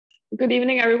Good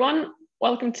evening, everyone.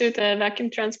 Welcome to the Vacuum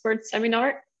Transport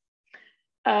Seminar.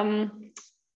 We're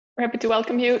happy to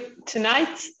welcome you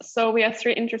tonight. So we have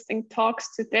three interesting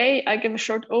talks today. I give a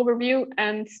short overview,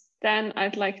 and then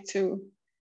I'd like to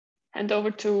hand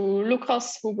over to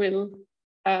Lucas, who will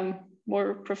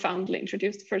more profoundly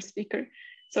introduce the first speaker.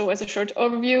 So as a short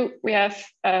overview, we have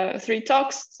three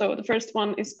talks. So the first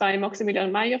one is by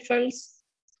Maximilian Meyer-Völz.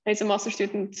 He's a master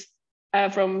student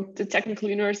from the Technical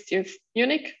University of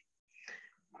Munich.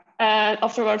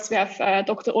 Afterwards, we have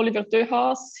Dr. Oliver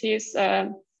Dehaas. He's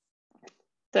the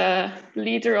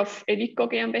leader of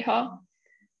Evico GmbH.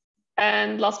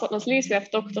 And last but not least, we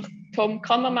have Dr. Tom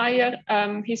Kammermeier.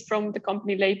 He's from the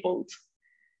company Labeled.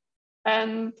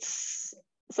 And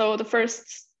so the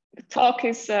first talk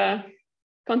is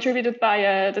contributed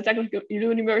by the Technical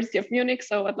University of Munich.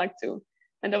 So I'd like to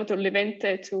hand over to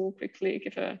Levente to quickly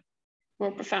give a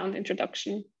more profound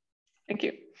introduction. Thank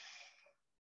you.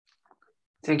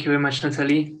 Thank you very much,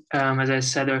 Natalie. As I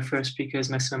said, our first speaker is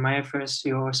Maximilian Meyer-Völz.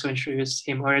 You also introduced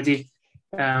him already.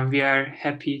 We are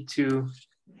happy to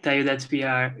tell you that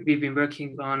we've been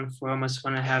working on for almost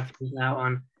 1.5 years now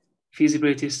on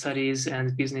feasibility studies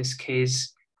and business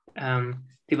case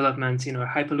development in our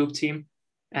Hyperloop team.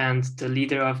 And the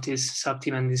leader of this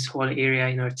sub-team and this whole area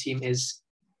in our team is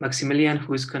Maximilian,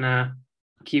 who's gonna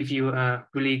give you a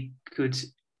really good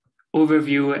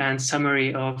overview and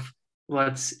summary of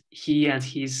what he and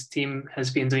his team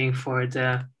has been doing for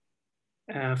the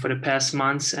past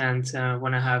months and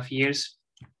 1.5 years.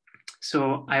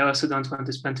 So I also don't want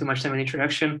to spend too much time in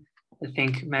introduction. I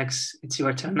think, Max, it's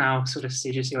your turn now, so the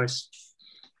stage is yours.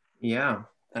 Yeah,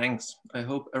 thanks. I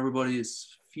hope everybody is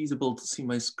feasible to see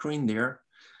my screen there.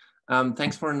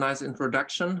 Thanks for a nice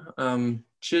introduction.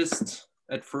 Just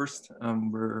at first,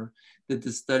 we did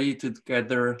the study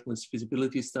together, this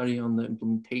feasibility study on the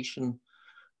implementation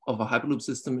of a Hyperloop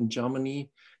system in Germany,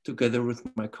 together with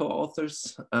my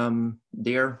co-authors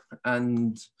there.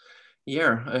 And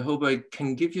yeah, I hope I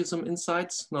can give you some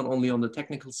insights, not only on the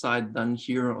technical side, then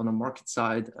here on the market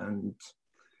side, and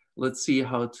let's see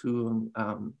how to,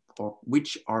 or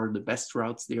which are the best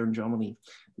routes there in Germany.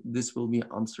 This will be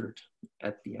answered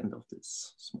at the end of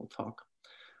this small talk.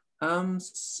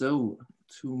 So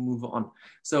to move on.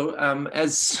 So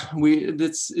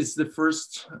this is the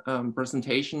first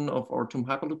presentation of our TUM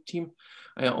Hyperloop team.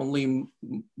 I only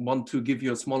want to give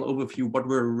you a small overview what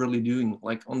we're really doing.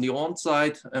 Like on the one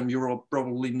side, you all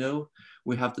probably know,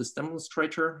 we have this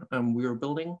demonstrator we are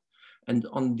building. And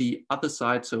on the other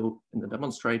side, so in the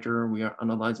demonstrator, we are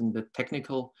analyzing the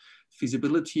technical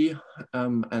feasibility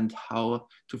and how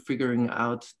to figuring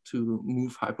out to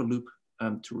move Hyperloop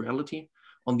to reality.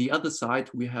 On the other side,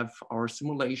 we have our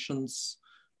simulations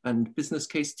and business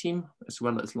case team, as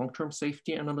well as long-term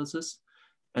safety analysis.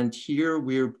 And here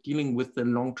we're dealing with the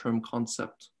long-term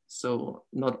concept. So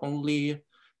not only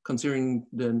considering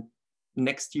the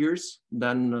next years,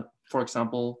 then, for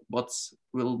example, what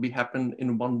will be happen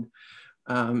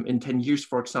in 10 years,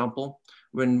 for example,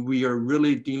 when we are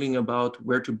really dealing about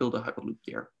where to build a Hyperloop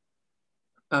there.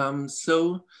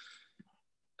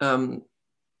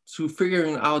 So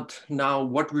figuring out now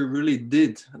what we really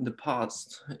did in the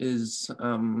past is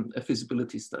a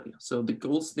feasibility study. So the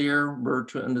goals there were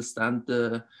to understand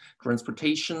the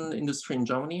transportation industry in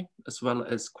Germany, as well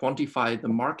as quantify the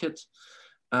market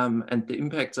and the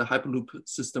impact a Hyperloop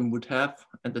system would have.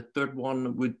 And the third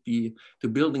one would be to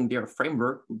building their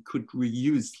framework we could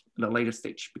reuse at a later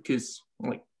stage. Because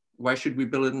like, why should we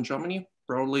build it in Germany?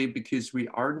 Probably because we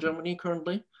are in Germany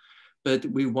currently, but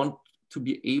we want to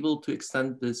be able to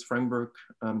extend this framework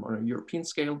on a European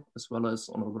scale, as well as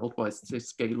on a worldwide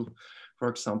scale, for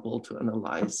example, to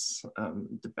analyze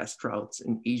the best routes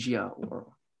in Asia or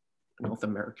North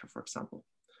America, for example.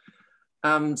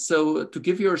 So to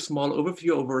give you a small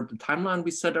overview over the timeline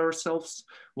we set ourselves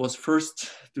was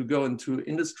first to go into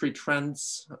industry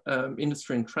trends,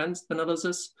 industry and trends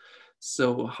analysis.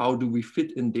 So how do we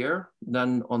fit in there?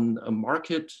 Then on a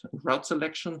market route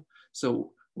selection.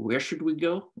 So where should we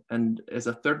go? And as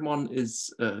a third one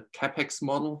is a CapEx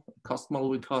model, cost model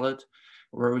we call it,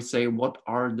 where we say what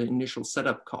are the initial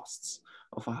setup costs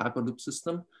of a Hyperloop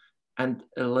system. And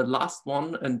the last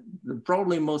one, and the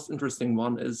probably most interesting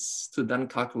one, is to then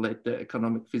calculate the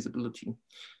economic feasibility.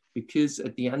 Because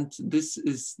at the end, this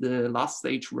is the last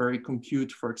stage where we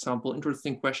compute, for example,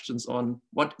 interesting questions on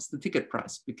what is the ticket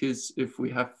price? Because if we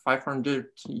have 500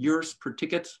 euros per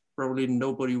ticket, probably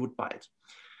nobody would buy it.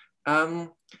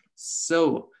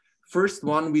 So first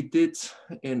one we did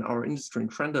in our industry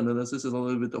and trend analysis is a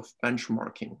little bit of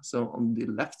benchmarking. So on the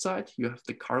left side, you have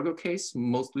the cargo case,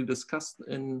 mostly discussed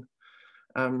in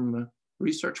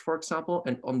research, for example,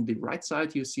 and on the right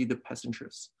side, you see the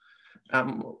passengers.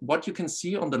 What you can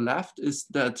see on the left is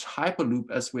that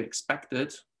Hyperloop, as we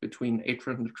expected, between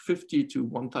 850 to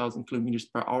 1,000 kilometers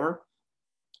per hour,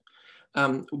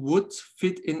 would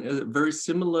fit in a very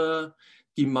similar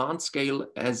demand scale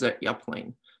as an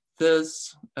airplane.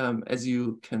 Thus, as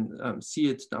you can see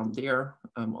it down there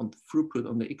on the throughput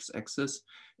on the x-axis,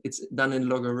 it's done in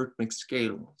logarithmic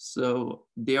scale. So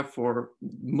therefore,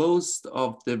 most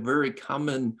of the very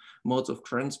common modes of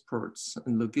transports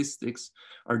and logistics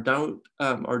are done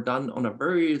on a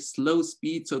very slow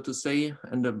speed, so to say,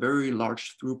 and a very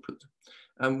large throughput.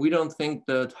 We don't think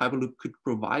that Hyperloop could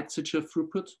provide such a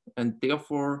throughput, and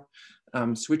therefore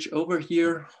switch over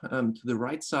here to the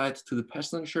right side to the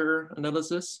passenger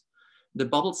analysis. The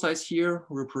bubble size here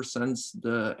represents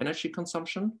the energy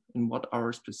consumption in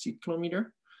watt-hours per seat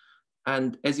kilometer.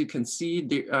 And as you can see,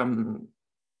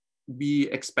 we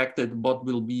expected what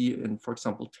will be in, for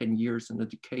example, 10 years in a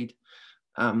decade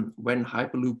when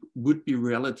Hyperloop would be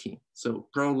reality. So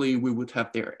probably we would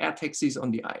have their air taxis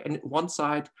on the one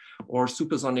side or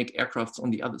supersonic aircrafts on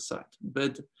the other side.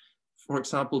 But for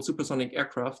example, supersonic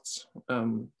aircrafts,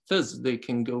 thus they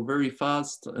can go very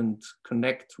fast and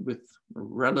connect with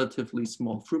relatively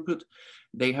small throughput.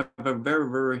 They have a very,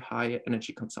 very high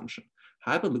energy consumption.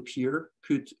 Hyperloop here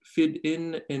could fit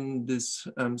in this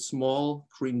small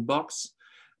green box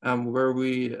where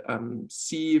we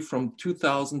see from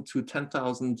 2,000 to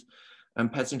 10,000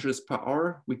 passengers per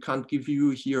hour. We can't give you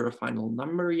here a final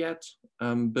number yet,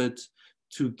 but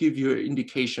to give you an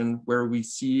indication where we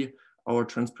see our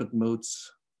transport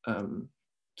modes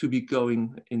to be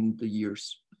going in the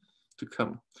years to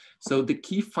come. So the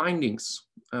key findings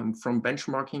from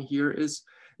benchmarking here is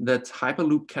that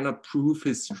Hyperloop cannot prove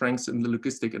his strengths in the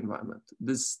logistic environment.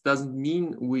 This doesn't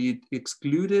mean we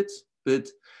exclude it, but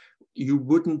you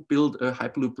wouldn't build a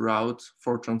Hyperloop route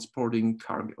for transporting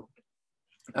cargo.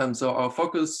 So our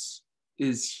focus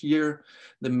is here,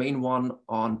 the main one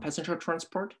on passenger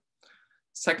transport.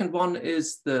 Second one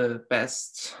is the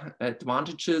best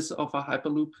advantages of a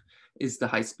Hyperloop is the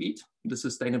high speed, the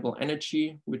sustainable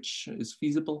energy, which is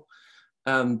feasible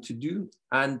to do.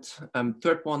 And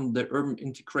third one, the urban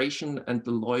integration and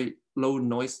the low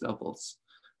noise levels.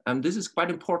 This is quite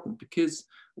important because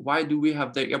why do we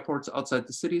have the airports outside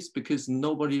the cities? Because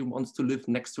nobody wants to live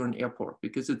next to an airport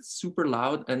because it's super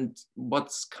loud, and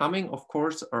what's coming, of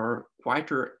course, are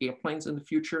quieter airplanes in the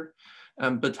future.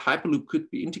 But Hyperloop could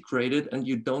be integrated and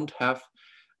you don't have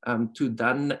to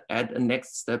then add a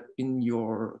next step in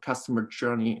your customer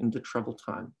journey in the travel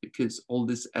time, because all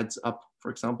this adds up.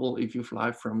 For example, if you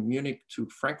fly from Munich to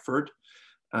Frankfurt,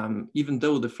 even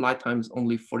though the flight time is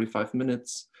only 45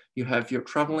 minutes, you have your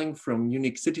traveling from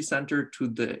Munich city center to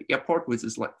the airport, which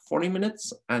is like 40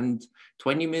 minutes, and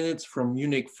 20 minutes from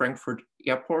Munich Frankfurt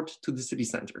airport to the city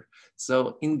center.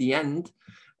 So in the end,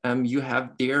 you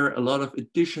have there a lot of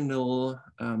additional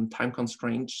time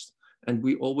constraints, and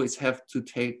we always have to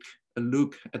take a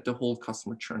look at the whole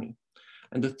customer journey.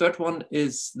 And the third one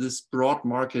is this broad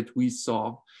market we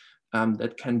saw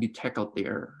that can be tackled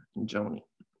there in Germany.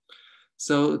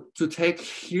 So to take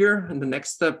here in the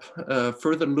next step,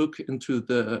 further look into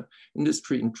the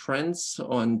industry and trends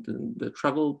on the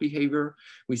travel behavior,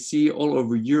 we see all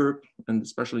over Europe, and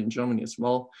especially in Germany as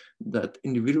well, that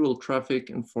individual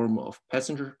traffic in form of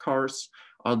passenger cars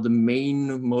are the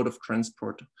main mode of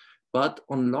transport. But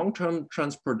on long-term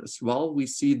transport as well, we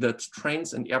see that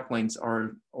trains and airplanes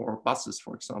or buses,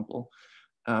 for example,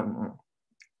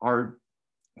 are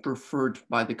preferred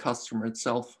by the customer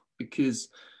itself because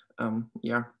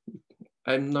yeah,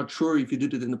 I'm not sure if you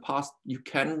did it in the past. You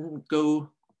can go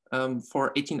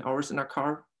for 18 hours in a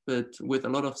car, but with a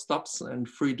lot of stops and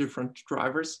 3 different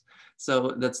drivers.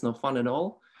 So that's no fun at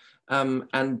all.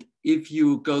 And if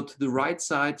you go to the right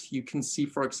side, you can see,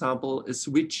 for example, a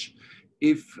switch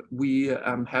if we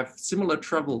have similar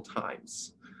travel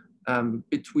times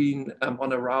between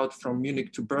on a route from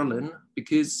Munich to Berlin,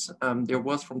 because there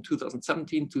was from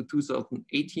 2017 to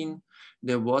 2018,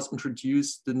 there was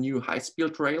introduced the new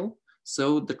high-speed rail.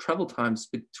 So the travel times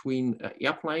between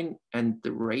airplane and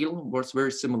the rail was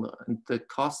very similar, and the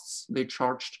costs they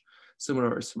charged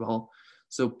similar as well.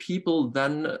 So people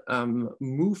then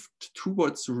moved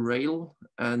towards rail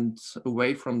and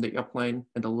away from the airplane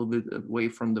and a little bit away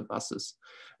from the buses.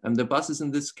 And the buses in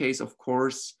this case, of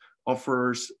course,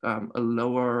 offers a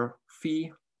lower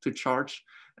fee to charge,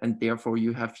 and therefore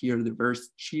you have here the very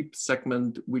cheap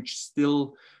segment, which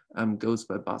still goes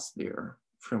by bus there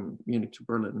from Munich to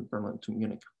Berlin, Berlin to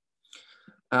Munich.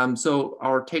 So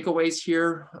our takeaways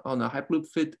here on a Hyperloop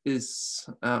fit is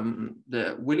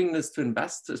the willingness to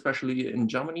invest, especially in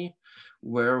Germany.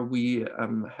 where we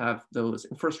have those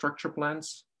infrastructure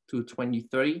plans to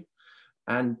 2030.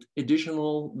 And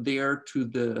additional there to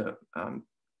the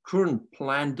current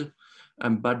planned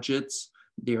budgets,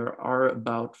 there are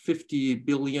about 50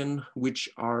 billion which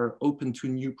are open to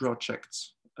new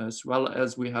projects, as well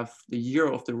as we have the year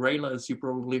of the rail, as you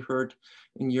probably heard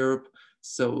in Europe.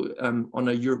 So on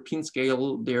a European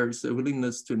scale, there's a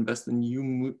willingness to invest in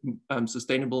new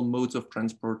sustainable modes of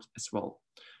transport as well.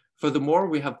 Furthermore,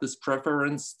 we have this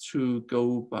preference to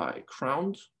go by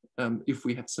ground if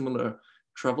we have similar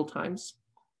travel times.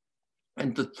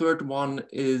 And the third one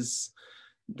is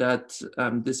that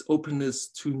this openness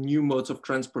to new modes of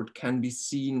transport can be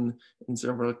seen in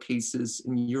several cases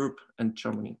in Europe and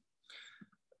Germany.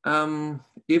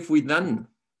 If we then,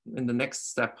 in the next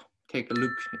step, take a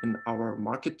look in our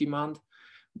market demand,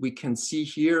 we can see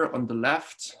here on the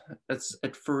left, as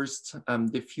at first,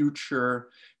 the future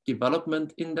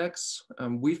development index.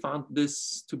 We found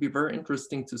this to be very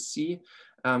interesting to see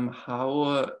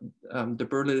how the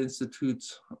Berlin Institute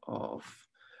of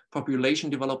Population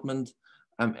Development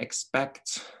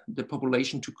expect the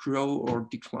population to grow or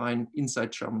decline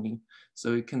inside Germany.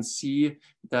 So you can see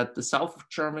that the south of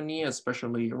Germany,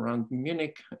 especially around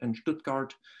Munich and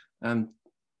Stuttgart,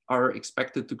 are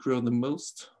expected to grow the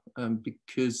most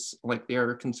because like they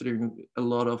are considering a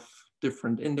lot of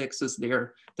different indexes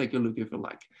there. Take a look if you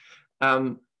like.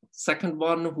 Second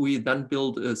one, we then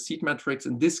build a seat matrix.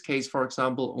 In this case, for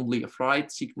example, only a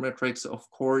flight seat matrix. Of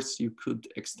course, you could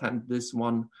extend this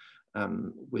one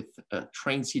with a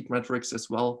train seat matrix as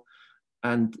well.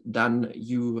 And then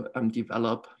you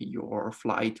develop your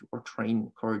flight or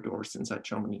train corridors inside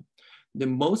Germany. The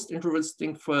most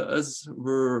interesting for us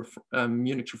were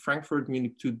Munich to Frankfurt,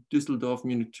 Munich to Düsseldorf,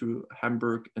 Munich to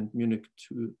Hamburg, and Munich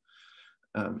to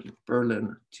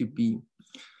Berlin to be.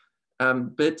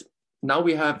 But now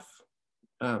we have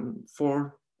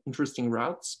 4 interesting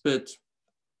routes, but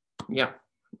yeah,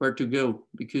 where to go?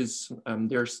 Because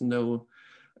there's no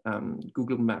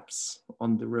Google Maps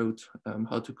on the road,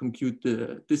 how to compute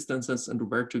the distances and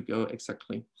where to go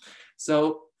exactly.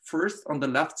 So first, on the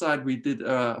left side, we did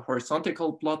a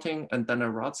horizontal plotting and then a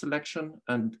route selection.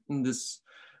 And in this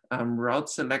route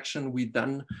selection, we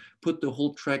then put the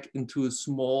whole track into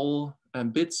small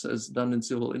bits, as done in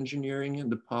civil engineering in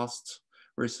the past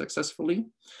very successfully.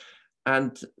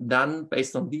 And then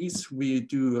based on these, we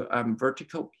do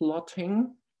vertical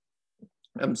plotting.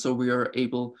 So we are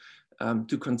able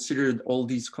to consider all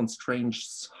these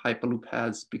constraints Hyperloop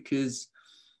has, because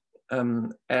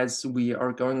as we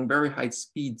are going very high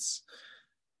speeds,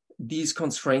 these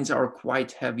constraints are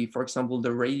quite heavy. For example,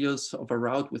 the radius of a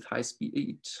route with high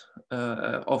speed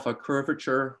of a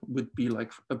curvature would be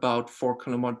like about 4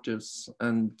 kilometers.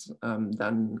 And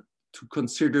then to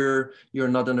consider you're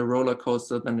not in a roller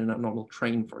coaster than in a normal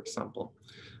train, for example.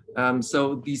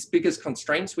 So these biggest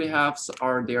constraints we have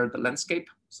are there the landscape.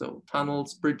 So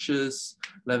tunnels, bridges,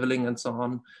 leveling, and so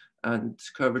on, and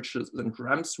curvatures and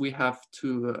ramps we have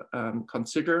to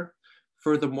consider.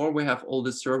 Furthermore, we have all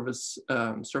the surface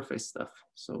stuff.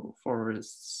 So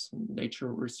forests,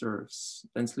 nature reserves,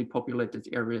 densely populated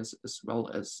areas, as well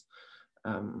as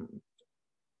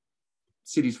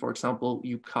cities. For example,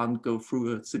 you can't go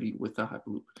through a city with a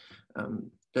Hyperloop.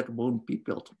 That won't be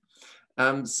built.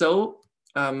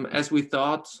 As we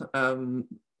thought,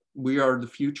 we are the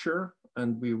future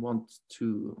and we want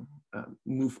to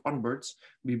move onwards.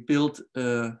 We built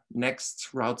a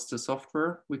next routes to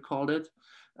software, we called it.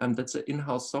 And that's an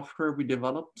in-house software we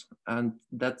developed. And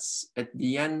that's at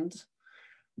the end,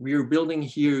 we're building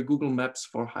here Google Maps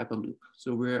for Hyperloop.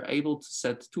 So we're able to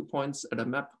set 2 points at a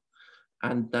map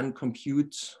and then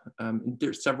compute in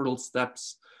several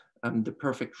steps the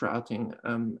perfect routing.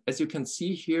 As you can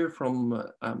see here, from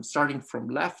starting from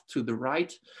left to the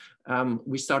right,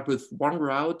 we start with one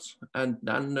route and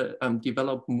then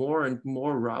develop more and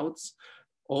more routes,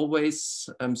 always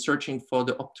searching for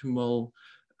the optimal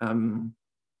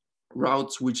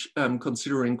routes, which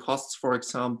considering costs, for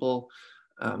example,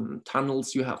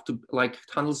 tunnels you have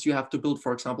to build,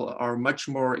 for example, are much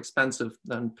more expensive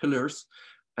than pillars.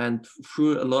 And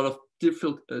through a lot of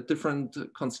different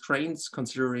constraints,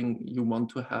 considering you want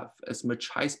to have as much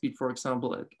high speed, for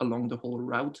example, along the whole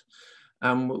route.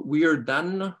 We are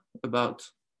done about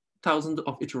thousands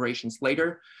of iterations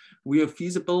later. We are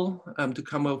feasible to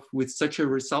come up with such a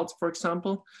result, for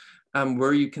example,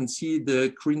 where you can see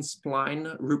the green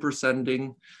spline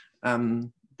representing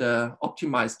the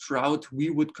optimized route we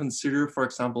would consider, for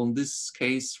example, in this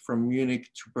case, from Munich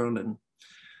to Berlin.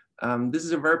 This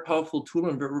is a very powerful tool,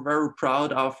 and we're very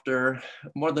proud after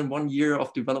more than 1 year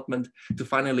of development to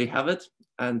finally have it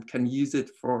and can use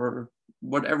it for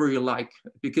whatever you like,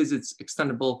 because it's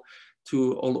extendable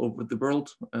to all over the world.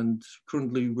 And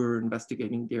currently we're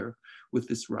investigating there with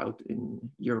this route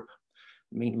in Europe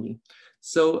mainly.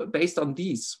 So based on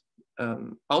these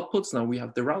outputs, now we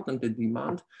have the route and the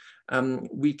demand,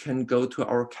 we can go to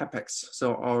our CapEx,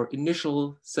 so our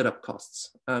initial setup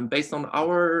costs. Based on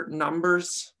our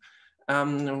numbers,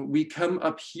 we come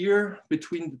up here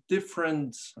between the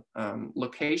different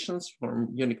locations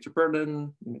from Munich to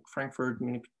Berlin, Munich, Frankfurt,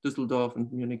 Munich, Düsseldorf,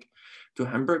 and Munich to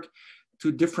Hamburg,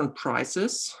 to different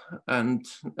prices. And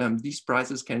these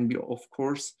prices can be, of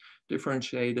course,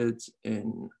 differentiated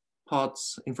in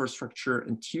pods, infrastructure,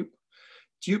 and tube.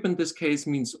 Tube in this case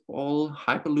means all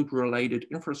Hyperloop related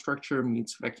infrastructure,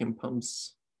 means vacuum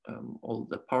pumps, all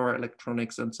the power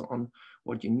electronics and so on,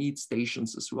 what you need,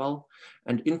 stations as well.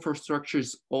 And infrastructure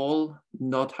is all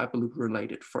not Hyperloop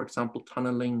related, for example,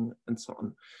 tunneling and so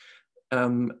on.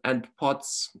 And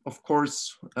pods, of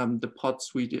course, the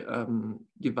pods we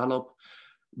develop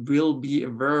will be a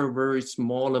very, very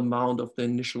small amount of the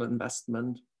initial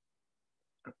investment.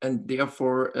 And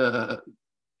therefore,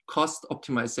 cost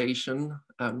optimization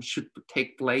should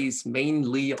take place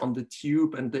mainly on the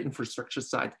tube and the infrastructure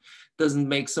side. Doesn't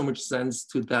make so much sense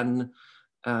to then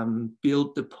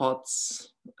build the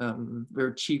pods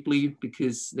very cheaply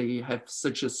because they have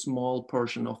such a small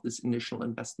portion of this initial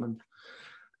investment.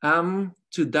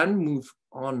 To then move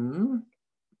on,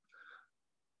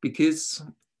 because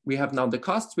we have now the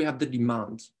costs, we have the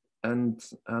demand, and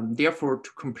therefore to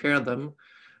compare them,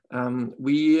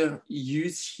 we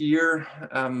use here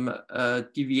a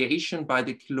deviation by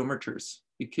the kilometers,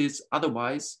 because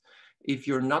otherwise, if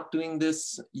you're not doing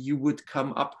this, you would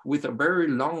come up with a very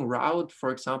long route,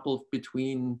 for example,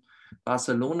 between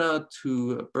Barcelona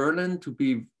to Berlin, to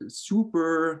be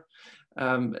super,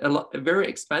 very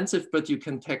expensive, but you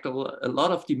can tackle a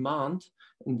lot of demand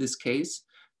in this case.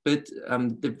 But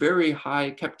the very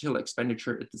high capital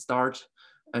expenditure at the start,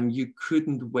 you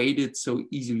couldn't weight it so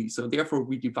easily. So therefore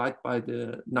we divide by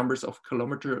the numbers of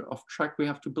kilometer of track we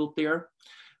have to build there.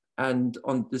 And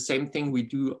on the same thing we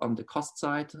do on the cost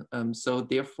side. So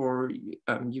therefore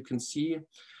you can see,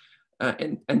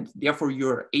 and therefore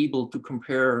you're able to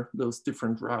compare those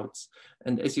different routes.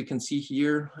 And as you can see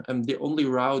here, the only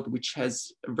route which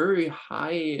has a very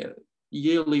high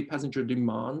yearly passenger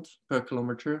demand per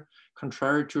kilometer,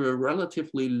 contrary to a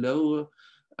relatively low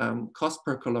cost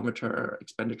per kilometer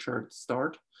expenditure at the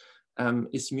start,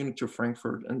 is Munich to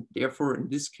Frankfurt. And therefore, in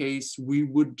this case, we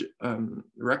would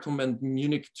recommend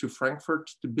Munich to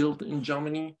Frankfurt to build in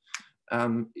Germany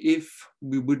if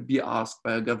we would be asked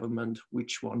by a government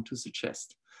which one to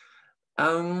suggest.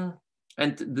 And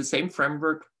the same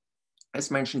framework, as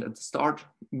mentioned at the start,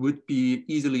 would be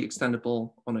easily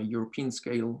extendable on a European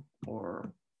scale,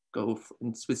 or go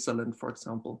in Switzerland, for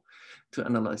example, to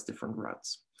analyze different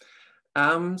routes.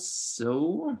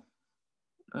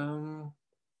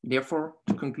 Therefore,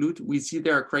 to conclude, we see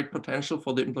there a great potential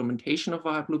for the implementation of a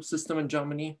Hyperloop system in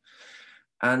Germany.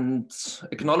 And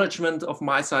acknowledgement of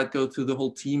my side go to the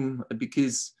whole team,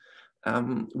 because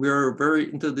we're a very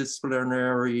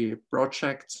interdisciplinary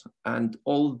project, and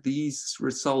all these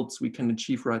results we can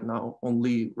achieve right now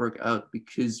only work out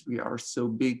because we are so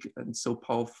big and so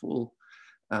powerful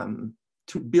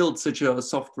to build such a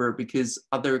software. Because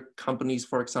other companies,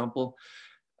 for example,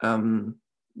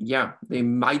 yeah, they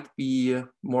might be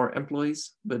more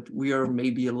employees, but we are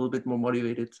maybe a little bit more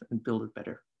motivated and build it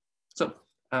better. So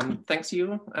thanks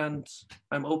you, and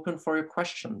I'm open for your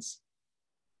questions.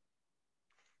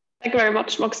 Thank you very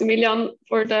much, Maximilian,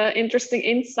 for the interesting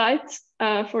insight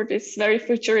for this very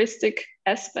futuristic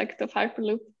aspect of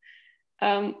Hyperloop.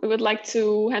 We would like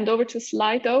to hand over to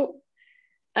Slido.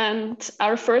 And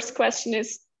our first question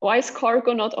is, why is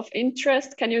cargo not of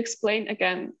interest? Can you explain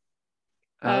again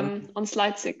on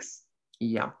slide 6?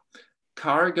 Yeah,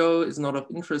 cargo is not of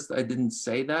interest. I didn't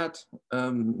say that.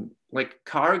 Like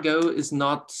cargo is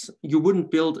not, you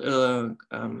wouldn't build a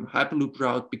Hyperloop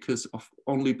route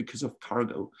only because of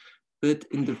cargo. But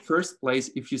in the first place,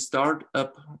 if you start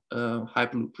up a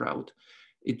Hyperloop route,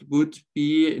 it would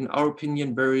be, in our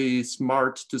opinion, very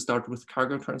smart to start with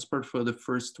cargo transport for the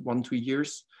first 1-2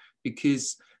 years,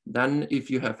 because then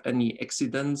if you have any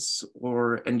accidents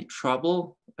or any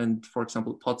trouble, and for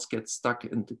example, pods get stuck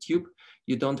in the tube,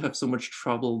 you don't have so much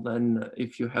trouble than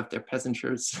if you have their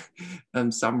passengers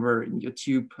somewhere in your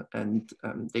tube and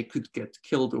they could get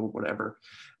killed or whatever.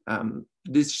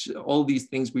 All these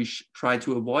things we try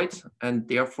to avoid, and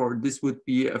therefore this would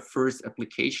be a first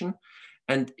application.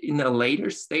 And in a later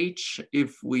stage,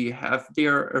 if we have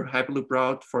there a Hyperloop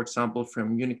route, for example,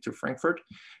 from Munich to Frankfurt,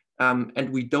 and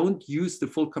we don't use the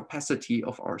full capacity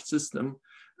of our system,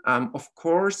 Of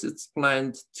course, it's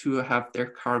planned to have their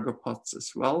cargo pods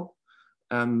as well,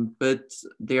 but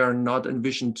they are not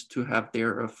envisioned to have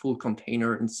their full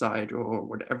container inside or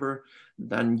whatever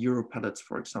than Euro pallets,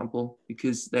 for example,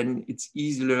 because then it's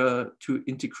easier to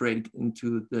integrate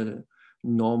into the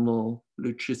normal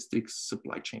logistics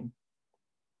supply chain.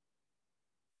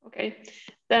 Okay,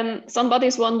 then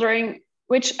somebody's wondering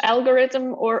which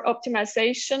algorithm or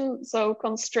optimization, so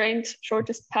constraint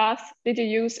shortest path, did you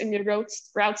use in your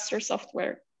Roadster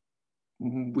software?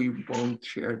 We won't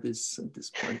share this at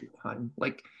this point in time.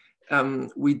 Like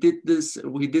we did this,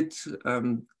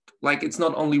 like it's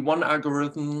not only one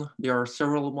algorithm, there are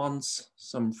several ones,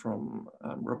 some from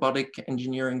robotic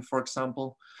engineering, for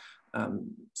example,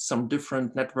 some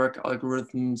different network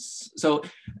algorithms. So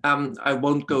I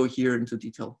won't go here into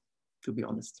detail, to be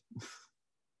honest.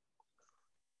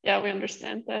 Yeah, we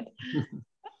understand that.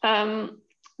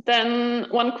 Then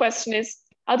one question is,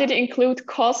 how did you include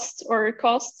costs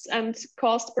and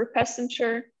cost per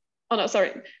passenger? Oh no,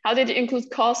 sorry. How did you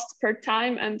include cost per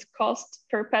time and cost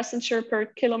per passenger per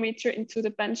kilometer into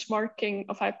the benchmarking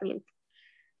of Hyperloop?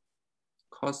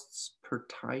 Costs per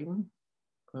time?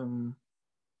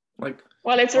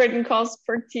 Well, it's written cost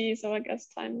per T, so I guess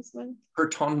time is meant. Per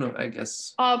ton, I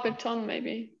guess. Oh, per ton,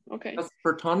 maybe. Okay. Costs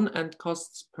per ton and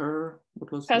costs per,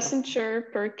 what was passenger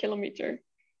per kilometer.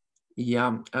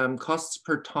 Yeah, costs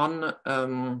per ton,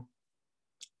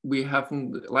 we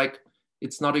haven't, like,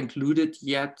 it's not included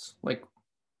yet. Like,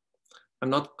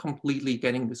 I'm not completely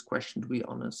getting this question, to be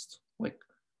honest. Like,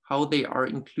 how they are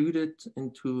included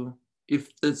into,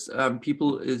 if this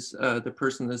the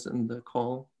person is in the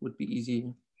call, would be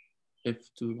easy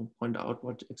if to point out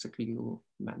what exactly you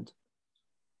meant.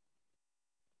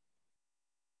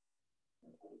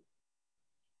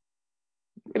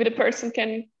 Maybe the person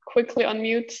can quickly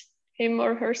unmute him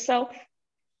or herself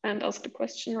and ask the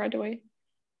question right away.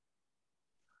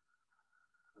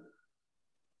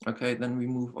 Okay, then we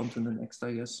move on to the next,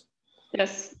 I guess.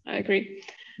 Yes, I agree.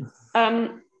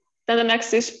 Then the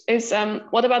next is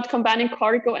what about combining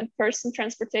cargo and person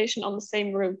transportation on the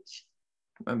same route?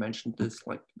 I mentioned this,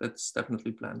 like that's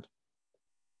definitely planned.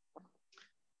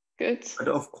 Good. But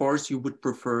of course, you would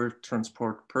prefer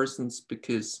transport persons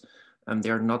because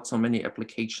there are not so many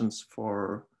applications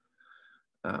for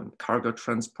cargo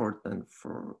transport than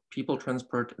for people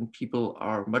transport, and people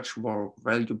are much more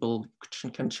valuable,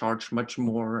 can charge much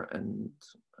more, and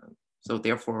so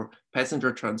therefore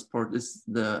passenger transport is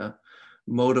the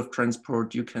mode of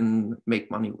transport you can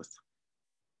make money with.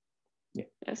 Yeah.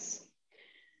 Yes.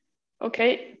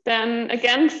 Okay, then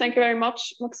again, thank you very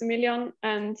much, Maximilian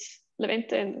and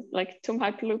Levente and like TUM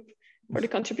Hyperloop for the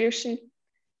contribution.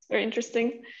 It's very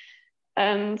interesting.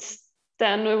 And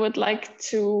then we would like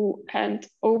to hand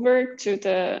over to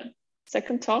the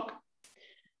second talk.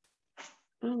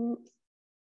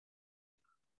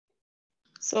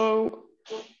 So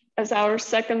as our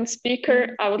second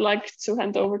speaker, I would like to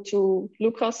hand over to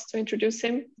Lucas to introduce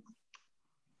him.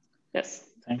 Yes.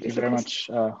 Thank you very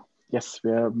much. Yes,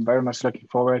 we are very much looking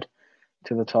forward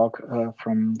to the talk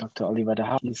from Dr. Oliver de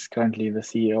Haar. He's currently the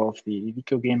CEO of the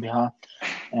Vico GmbH,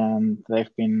 and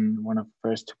they've been one of the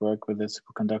first to work with the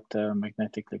superconductor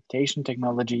magnetic levitation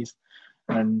technologies.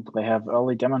 And they have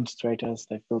early demonstrators,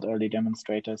 they've built early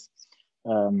demonstrators.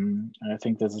 And I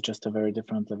think this is just a very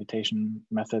different levitation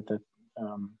method that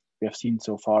we have seen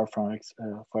so far from,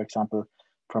 for example,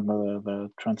 from the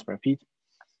transfer heat.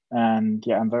 And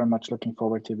yeah, I'm very much looking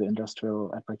forward to the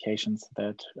industrial applications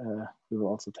that we will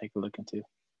also take a look into.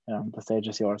 The stage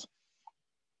is yours.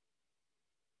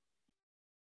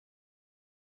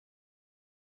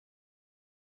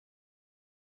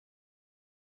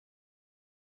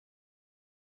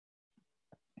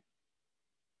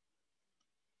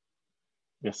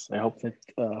 Yes, I hope that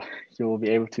you will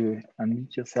be able to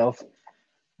unmute yourself,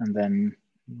 and then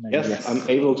yes, I'm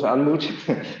able to unmute.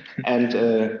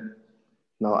 And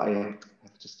now I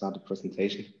have to start the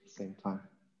presentation at the same time.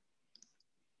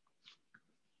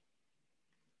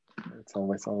 It's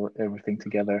always everything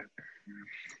together.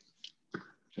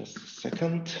 Just a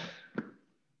second.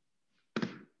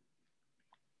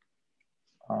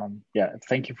 Yeah,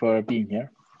 thank you for being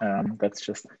here. That's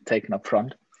just taken up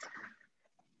front.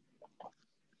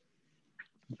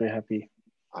 Very happy.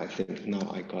 I think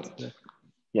now I got it.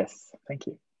 Yes, thank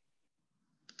you.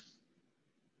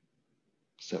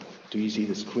 So, do you see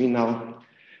the screen now?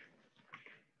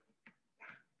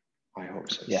 I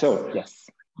hope so. Yes, so, yes.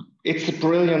 It's a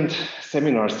brilliant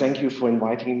seminar. Thank you for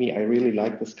inviting me. I really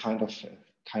like this kind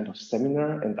of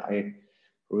seminar, and I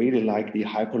really like the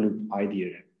Hyperloop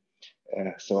idea.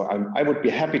 So I would be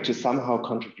happy to somehow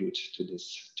contribute to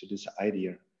this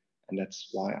idea, and that's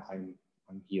why I'm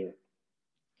I'm here.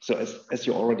 So as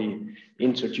you already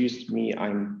introduced me,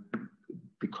 I'm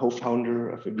the co-founder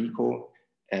of Evico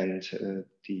and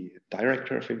the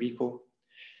director of Evico.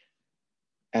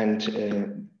 And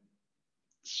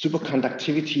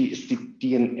superconductivity is the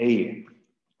DNA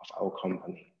of our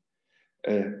company.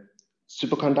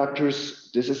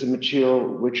 Superconductors, this is a material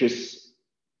which is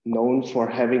known for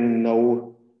having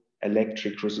no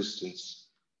electric resistance.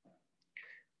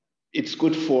 It's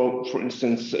good for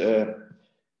instance,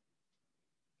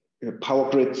 power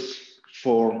grids,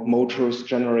 for motors,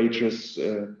 generators,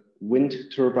 wind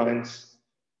turbines,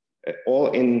 all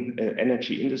in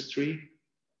energy industry.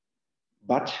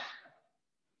 But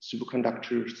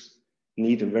superconductors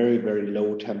need a very, very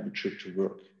low temperature to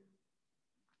work.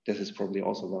 This is probably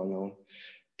also well known.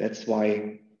 That's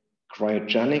why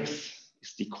cryogenics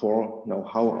is the core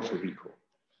know-how of Evico.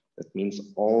 That means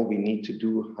all we need to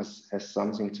do has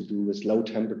something to do with low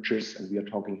temperatures, and we are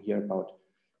talking here about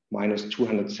minus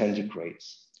 200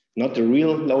 centigrades. Not the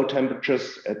real low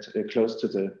temperatures at close to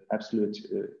the absolute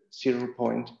 0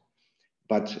 point,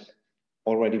 but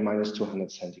already minus 200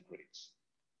 centigrades.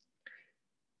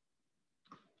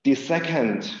 The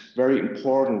second very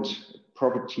important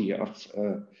property of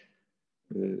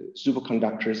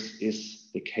superconductors is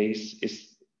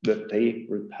that they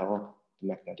repel the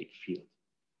magnetic field.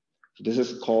 So this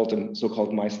is called the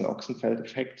so-called Meissner-Ochsenfeld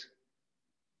effect.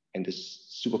 And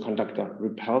this superconductor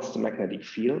repels the magnetic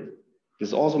field.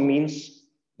 This also means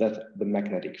that the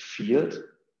magnetic field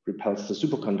repels the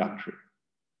superconductor.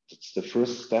 That's the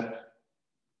first step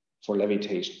for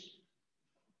levitation.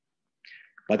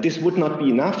 But this would not be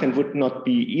enough and would not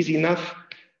be easy enough.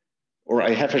 Or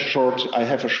I have a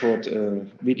short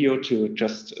video to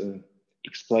just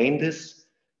explain this.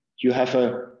 You have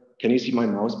can you see my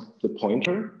mouse, the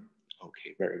pointer?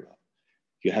 Okay, very well.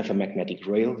 You have a magnetic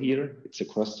rail here. It's a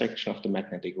cross-section of the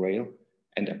magnetic rail.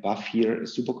 And above here, a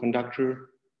superconductor.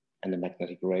 And the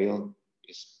magnetic rail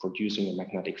is producing a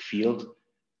magnetic field.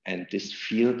 And this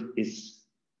field is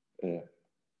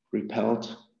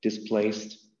repelled,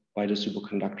 displaced by the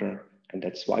superconductor. And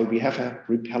that's why we have a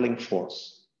repelling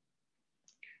force.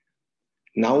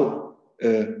 Now,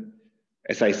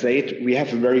 as I said, we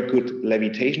have a very good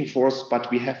levitation force, but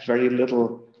we have very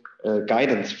little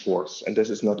guidance force, and this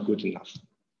is not good enough.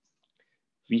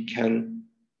 We can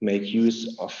make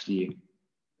use of the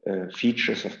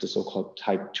features of the so-called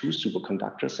type 2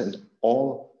 superconductors, and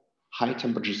all high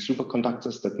temperature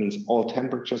superconductors, that means all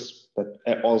temperatures,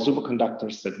 all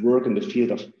superconductors that work in the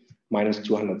field of minus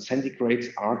 200 centigrades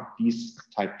are these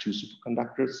type 2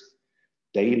 superconductors.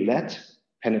 They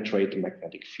penetrate the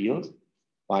magnetic field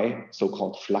by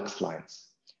so-called flux lines.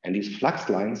 And these flux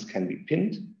lines can be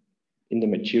pinned in the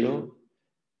material.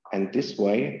 And this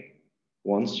way,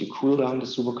 once you cool down the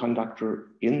superconductor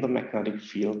in the magnetic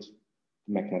field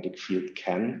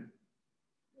can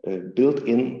build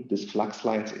in these flux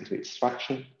lines into its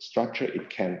structure. It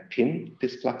can pin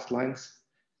these flux lines,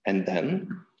 and then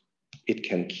it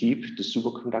can keep the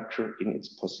superconductor in its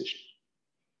position.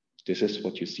 This is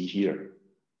what you see here.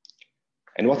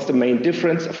 And what's the main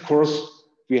difference? Of course,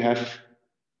 we have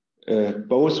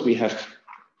both. We have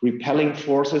repelling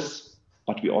forces,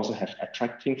 but we also have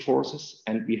attracting forces,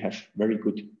 and we have very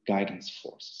good guidance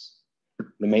forces.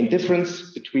 The main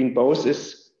difference between both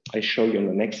is, I show you on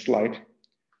the next slide.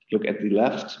 Look at the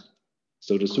left.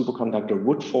 So the superconductor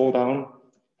would fall down.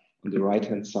 On the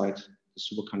right-hand side, the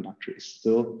superconductor is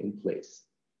still in place.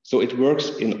 So it works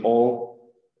in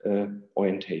all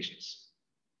orientations.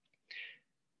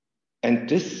 And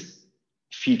this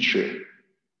feature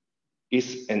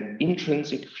is an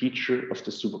intrinsic feature of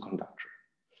the superconductor.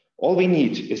 All we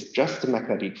need is just the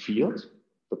magnetic field,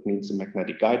 that means the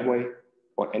magnetic guideway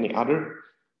or any other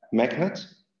magnet,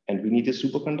 and we need a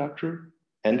superconductor,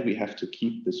 and we have to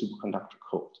keep the superconductor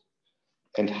cold.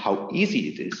 And how easy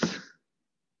it is,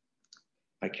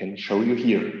 I can show you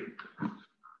here.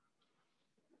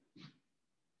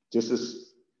 This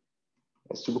is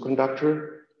a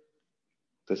superconductor.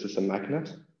 This is a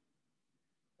magnet.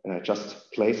 And I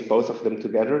just place both of them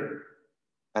together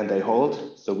and they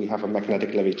hold. So we have a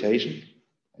magnetic levitation.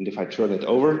 And if I turn it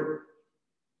over,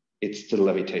 it still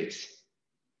levitates.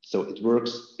 So it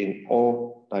works in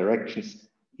all directions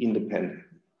independent.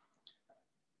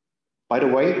 By the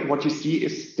way, what you see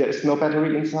is there is no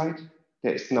battery inside.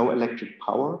 There is no electric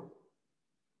power.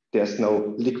 There's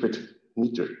no liquid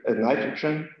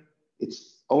nitrogen.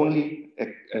 It's only,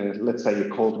 let's say, a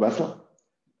cold vessel.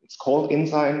 It's cold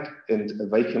inside and a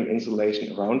vacuum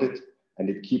insulation around it, and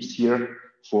it keeps here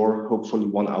for hopefully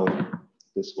 1 hour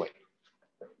this way.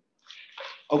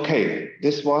 Okay,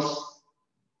 this was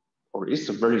or is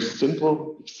a very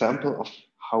simple example of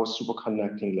how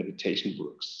superconducting levitation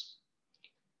works.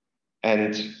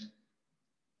 And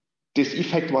this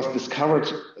effect was discovered,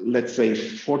 let's say,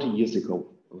 40 years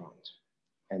ago around.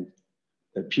 And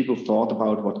people thought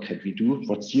about what can we do,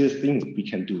 what serious things we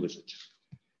can do with it.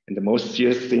 And the most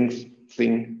serious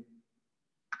thing,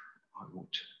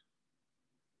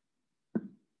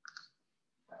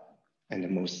 and the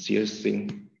most serious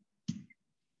thing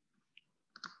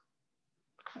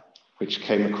which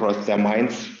came across their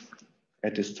minds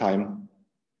at this time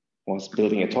was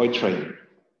building a toy train.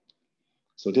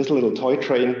 So this little toy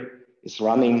train is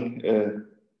running,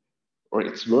 or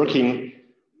it's working,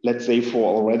 let's say,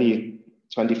 for already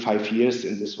 25 years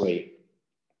in this way.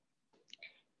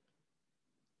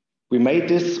 We made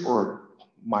this, or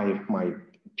my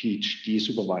PhD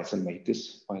supervisor made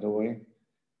this, by the way,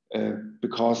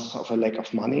 because of a lack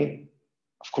of money.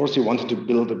 Of course, we wanted to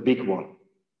build a big one.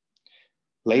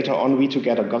 Later on, we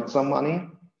together got some money,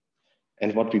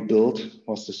 and what we built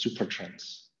was the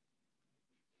Supertrans.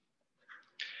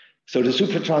 So the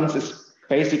Supertrans is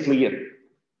basically a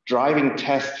driving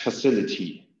test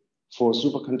facility for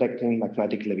superconducting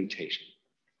magnetic levitation.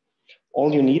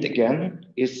 All you need, again,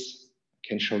 is, I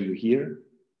can show you here,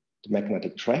 the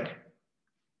magnetic track.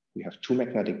 We have two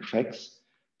magnetic tracks.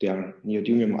 They are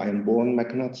neodymium iron boron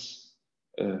magnets,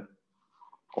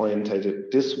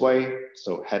 orientated this way,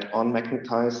 so head-on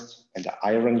magnetized, and the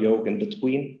iron yoke in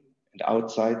between and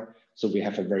outside. So we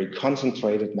have a very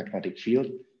concentrated magnetic field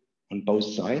on both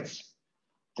sides.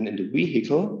 And in the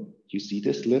vehicle, you see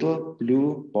this little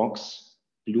blue box,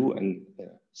 blue and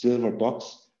silver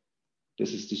box.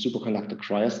 This is the superconductor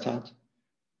cryostat.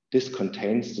 This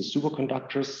contains the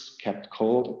superconductors kept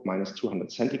cold at -200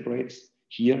 centigrades.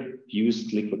 Here,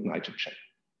 used liquid nitrogen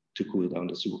to cool down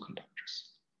the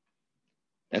superconductors.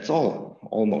 That's all,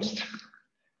 almost.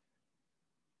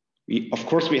 Of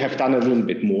course, we have done a little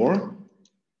bit more.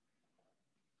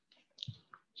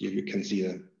 Here you can see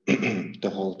the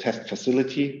whole test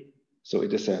facility. So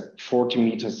it is a 40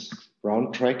 meters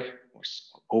round track or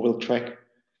oval track,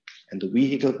 and the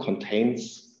vehicle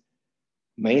contains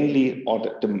mainly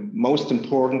the most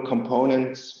important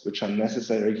components which are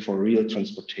necessary for real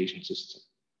transportation system.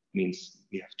 Means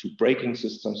we have two braking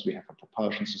systems, we have a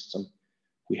propulsion system,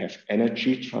 we have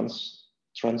energy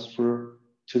transfer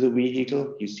to the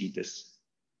vehicle. You see this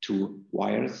two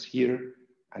wires here,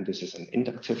 and this is an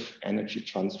inductive energy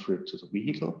transfer to the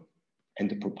vehicle. And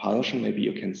the propulsion, maybe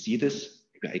you can see this.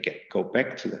 Maybe I go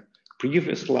back to the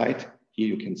previous slide. Here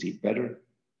you can see it better.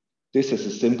 This is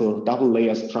a simple double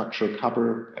layer structure,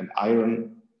 copper and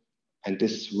iron, and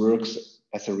this works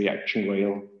as a reaction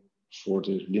rail for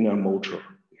the linear motor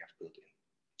we have built in.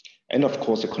 And of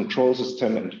course, a control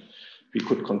system, and we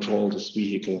could control this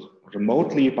vehicle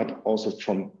remotely, but also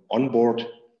from onboard.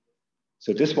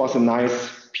 So this was a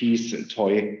nice piece and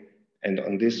toy, and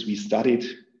on this we studied,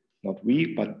 not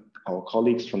we, but our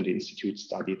colleagues from the Institute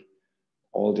studied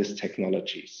all these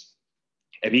technologies.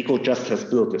 Evico just has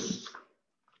built this.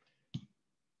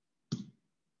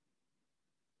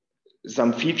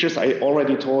 Some features, I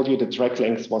already told you the track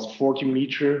length was 40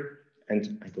 meters,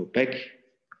 and I go back.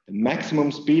 The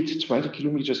maximum speed, 20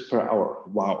 kilometers per hour.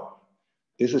 Wow,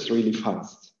 this is really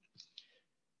fast.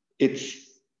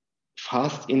 It's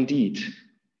fast indeed.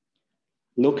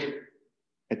 Look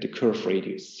at the curve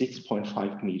radius,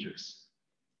 6.5 meters.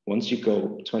 Once you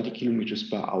go 20 kilometers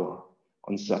per hour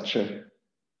on such a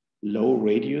low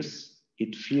radius,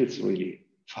 it feels really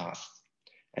fast.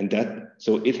 And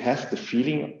so it has the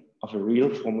feeling of a real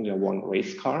Formula One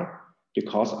race car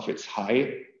because of its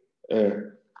high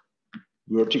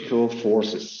vertical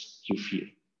forces you feel.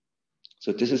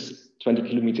 So this is 20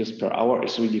 kilometers per hour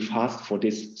is really fast for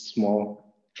this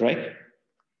small track,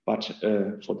 but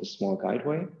for the small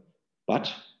guideway,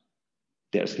 but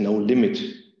there's no limit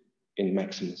in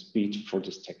maximum speed for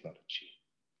this technology.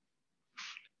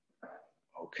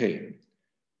 Okay,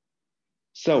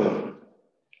 so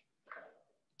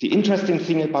the interesting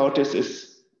thing about this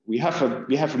is we have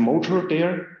a motor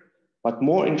there, but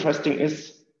more interesting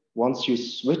is once you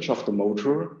switch off the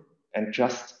motor and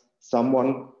just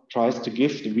someone tries to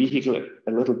give the vehicle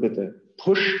a little bit of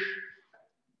push,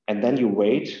 and then you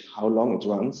wait how long it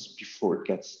runs before it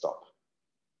gets stopped.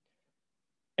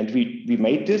 And we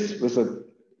made this with a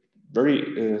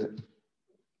very,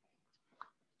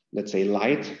 let's say,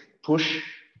 light push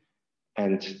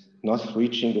and not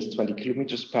reaching this 20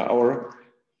 kilometers per hour.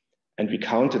 And we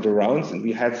counted the rounds, and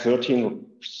we had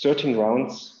 13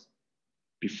 rounds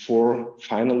before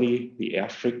finally the air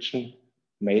friction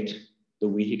made the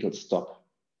vehicle stop.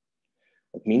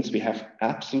 That means we have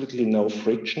absolutely no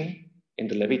friction in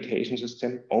the levitation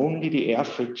system. Only the air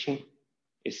friction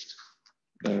is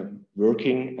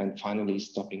working and finally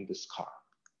stopping this car.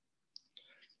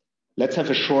 Let's have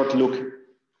a short look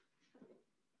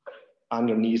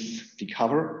underneath the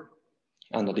cover.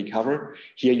 Under the cover,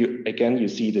 here you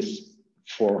see this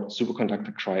 4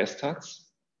 superconductor cryostats.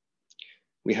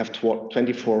 We have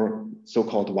 24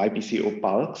 so-called YPCO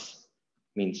bulks,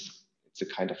 means it's a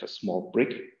kind of a small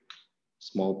brick.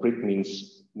 Small brick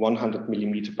means 100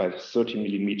 millimeter by 30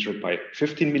 millimeter by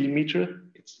 15 millimeter.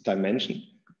 It's the dimension.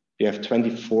 We have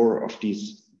 24 of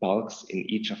these bulks in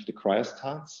each of the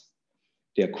cryostats.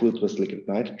 They are cooled with liquid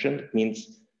nitrogen. It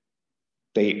means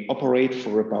they operate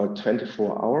for about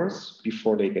 24 hours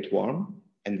before they get warm,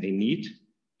 and they need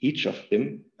each of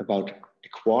them about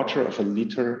 1/4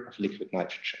 liter of liquid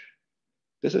nitrogen.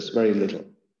 This is very little.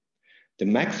 The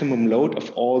maximum load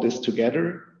of all this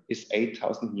together is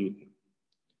 8,000 Newton.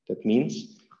 That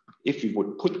means if we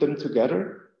would put them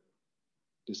together,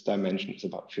 this dimension is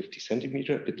about 50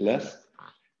 centimeter, a bit less,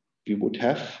 we would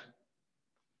have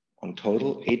on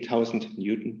total 8,000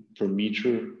 Newton per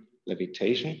meter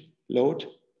levitation load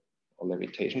or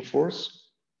levitation force.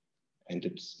 And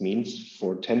it means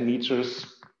for 10 meters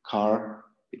car,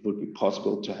 it would be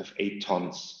possible to have 8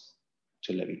 tons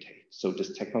to levitate. So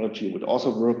this technology would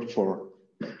also work for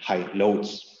high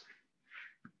loads.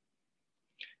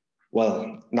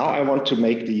 Well, now I want to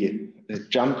make the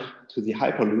jump to the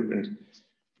Hyperloop, and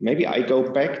maybe I go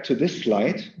back to this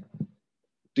slide.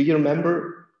 Do you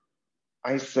remember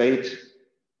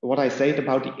what I said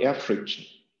about the air friction?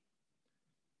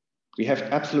 We have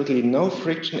absolutely no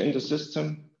friction in the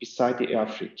system beside the air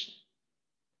friction.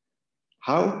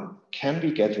 How can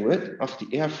we get rid of the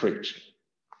air friction?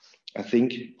 I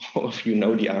think all of you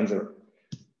know the answer.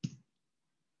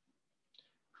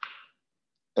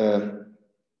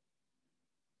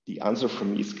 The answer for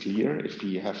me is clear. If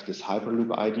we have this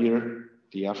Hyperloop idea,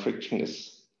 the air friction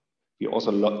is, we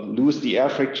also lose the air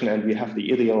friction and we have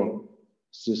the ideal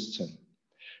system.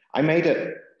 I made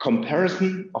a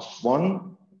comparison of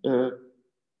one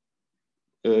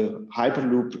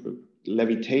Hyperloop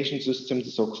levitation system,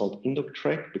 the so-called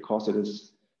Inductrack, because it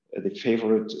is the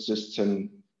favorite system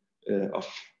of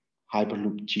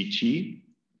Hyperloop GT.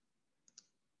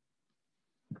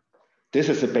 This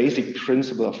is a basic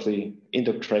principle of the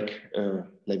Inductrack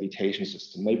levitation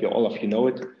system. Maybe all of you know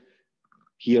it.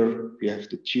 Here we have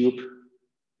the tube,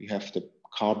 we have the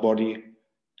car body,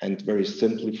 and very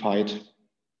simplified,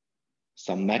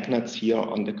 some magnets here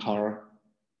on the car.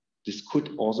 This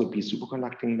could also be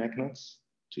superconducting magnets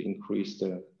to increase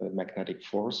the magnetic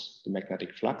force, the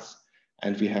magnetic flux.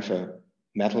 And we have a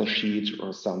metal sheet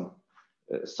or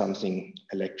something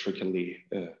electrically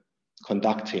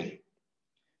conducting.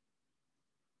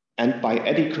 And by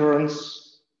eddy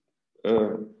currents,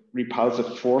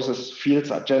 repulsive forces,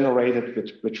 fields are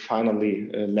generated which finally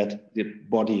let the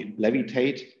body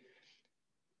levitate.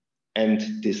 And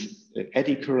these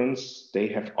eddy currents, they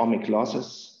have ohmic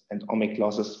losses, and ohmic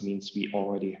losses means we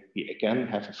again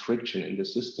have a friction in the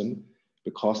system,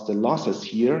 because the losses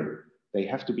here, they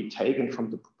have to be taken from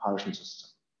the propulsion system.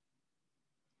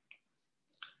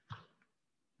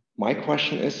 My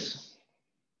question is,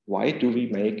 why do we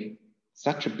make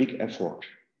such a big effort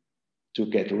to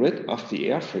get rid of the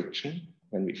air friction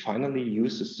when we finally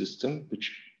use a system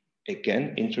which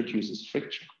again introduces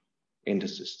friction in the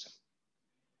system?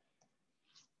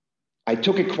 I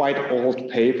took a quite old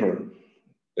paper.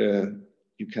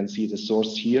 You can see the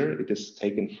source here. It is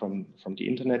taken from the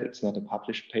internet. It's not a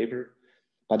published paper,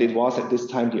 but it was at this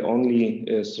time the only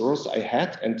source I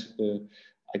had, and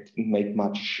I didn't make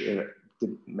much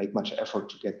effort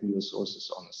to get new sources,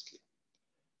 honestly.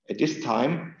 At this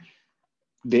time,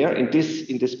 there in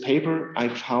this paper, I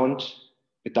found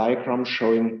a diagram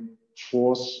showing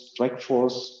force, drag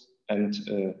force, and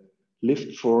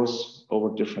lift force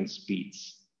over different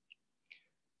speeds.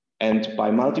 And by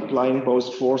multiplying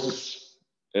both forces,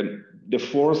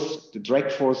 the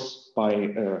drag force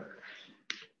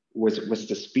with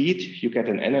the speed, you get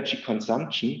an energy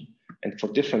consumption. And for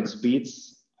different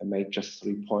speeds, I made just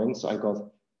 3 points. I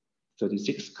got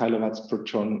 36 kilowatts per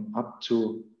ton up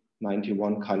to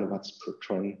 91 kilowatts per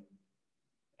ton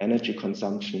energy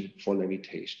consumption for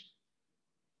levitation.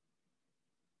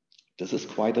 This is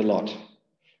quite a lot.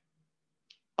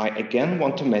 I again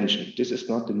want to mention, this is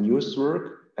not the newest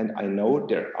work, and I know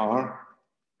there are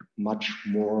much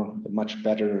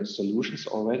better solutions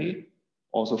already,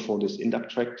 also for this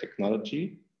Inductrack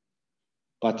technology,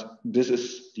 but this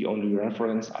is the only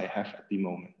reference I have at the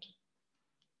moment.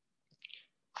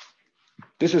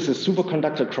 This is a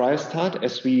superconductor cryostat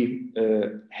as we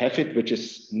have it, which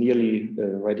is nearly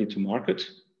ready to market.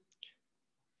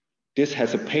 This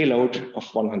has a payload of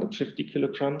 150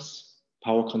 kilograms.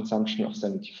 power consumption of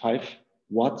 75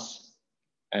 watts.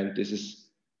 And this is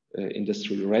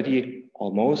industry ready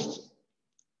almost.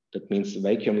 That means the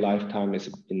vacuum lifetime is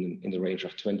in the range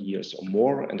of 20 years or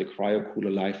more, and the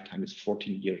cryocooler lifetime is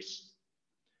 14 years.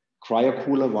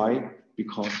 Cryocooler, why?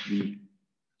 Because we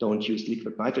don't use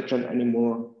liquid nitrogen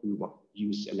anymore. We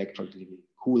use electrically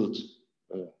cooled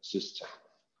system.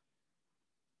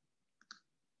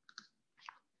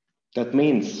 That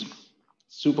means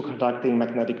superconducting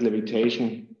magnetic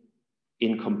levitation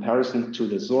in comparison to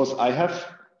the source I have,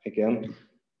 again,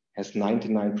 has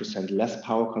 99% less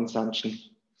power consumption,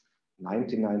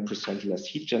 99% less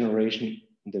heat generation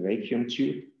in the vacuum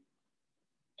tube,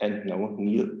 and no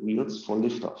wheels for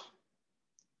liftoff.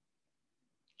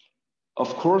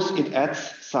 Of course, it adds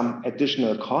some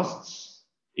additional costs,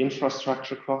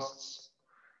 infrastructure costs,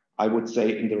 I would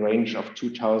say in the range of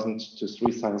 2,000 to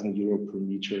 3,000 euro per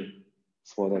meter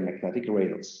for the magnetic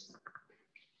rails.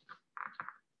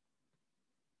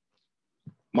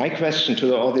 My question to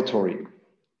the auditory,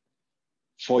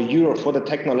 for the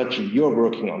technology you're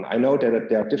working on, I know that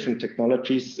there are different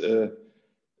technologies,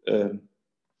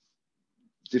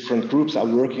 different groups are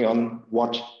working on.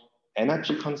 What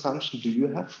energy consumption do you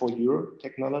have for your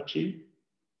technology?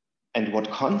 And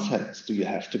what concepts do you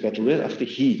have to get rid of the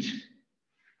heat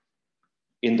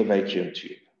in the vacuum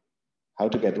tube? How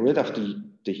to get rid of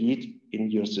the heat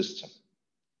in your system?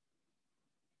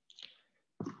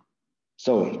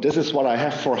 So this is what I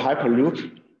have for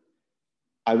Hyperloop.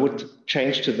 I would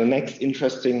change to the next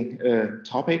interesting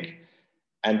topic.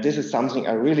 And this is something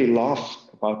I really love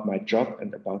about my job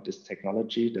and about this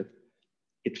technology, that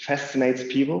it fascinates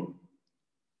people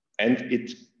and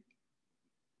it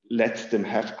lets them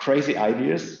have crazy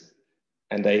ideas,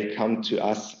 and they come to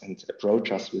us and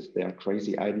approach us with their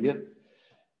crazy idea.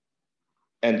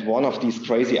 And one of these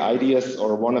crazy ideas,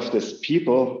 or one of these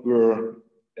people, were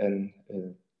an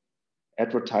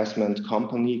advertisement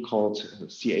company called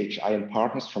CHI and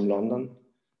Partners from London.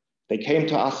 They came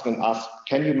to us and asked,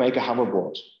 can you make a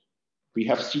hoverboard? We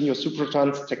have seen your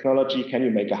Supertrans technology, can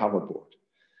you make a hoverboard?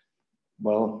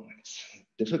 Well, it's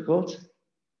difficult.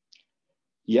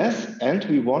 Yes, and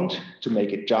we want to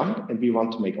make it jump, and we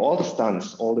want to make all the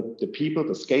stunts, all the people,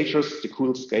 the skaters, the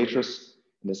cool skaters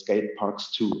in the skate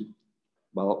parks too.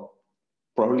 Well,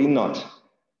 probably not.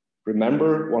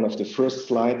 Remember one of the first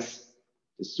slides,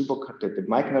 the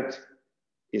magnet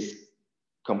is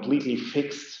completely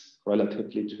fixed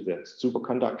relatively to the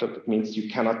superconductor. That means you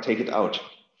cannot take it out.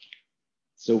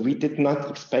 So we did not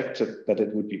expect that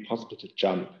it would be possible to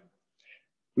jump.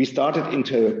 We started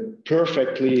into a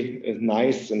perfectly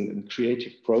nice and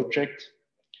creative project.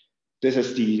 This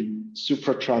is the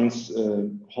Supertrans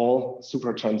hall,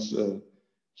 Supertrans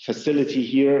facility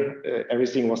here.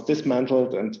 Everything was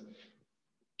dismantled, and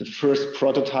the first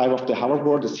prototype of the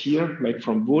hoverboard is here, made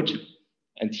from wood.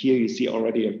 And here you see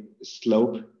already a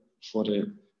slope for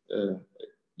the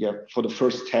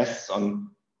first tests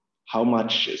on how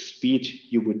much speed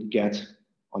you would get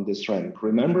on this ramp.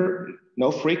 Remember,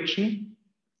 no friction,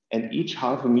 and each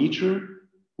half a meter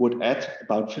would add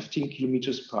about 15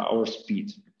 kilometers per hour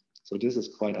speed. So this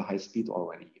is quite a high speed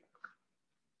already.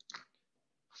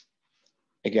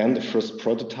 Again, the first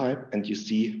prototype, and you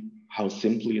see how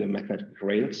simply the magnetic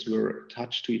rails were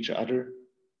attached to each other.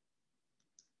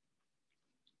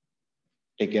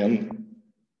 Again,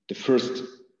 the first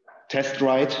test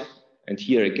ride, and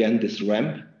here again, this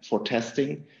ramp for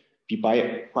testing. We,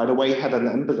 by the way, had an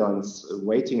ambulance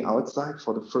waiting outside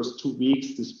for the first 2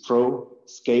 weeks. This pro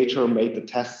skater made the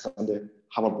tests on the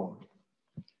hoverboard.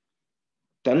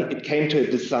 Then it came to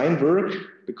a design work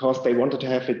because they wanted to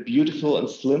have it beautiful and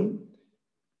slim.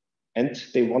 And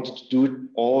they wanted to do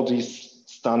all these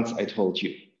stunts I told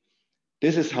you.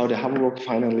 This is how the hoverboard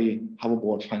finally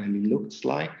looks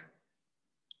like.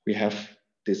 We have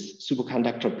these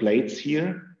superconductor plates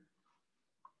here.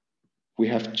 We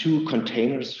have 2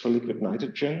 containers for liquid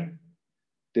nitrogen.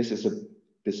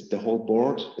 The whole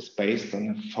board is based on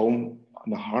a foam,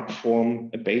 on a hard form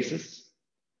basis.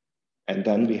 And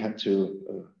then we had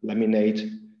to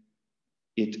laminate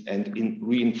it and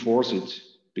reinforce it,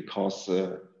 because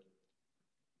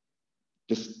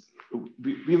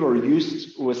we were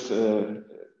used with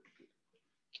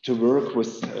to work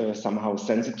with somehow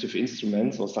sensitive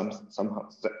instruments or somehow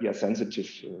sensitive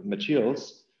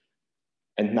materials.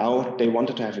 And now they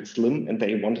wanted to have it slim, and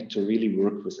they wanted to really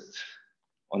work with it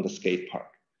on the skate park.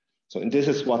 So, and this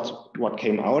is what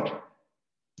came out.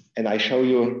 And I show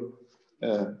you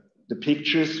the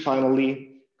pictures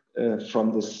finally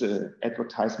from this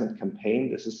advertisement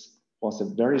campaign. This was a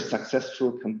very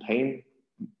successful campaign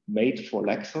made for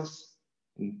Lexus,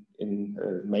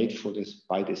 made for this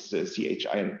by this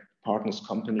CHI and partner's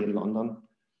company in London.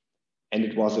 And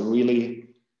it was a really,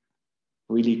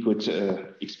 really good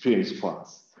experience for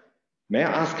us. May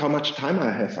I ask how much time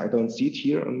I have? I don't see it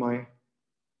here on my,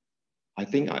 I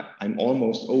think I'm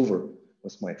almost over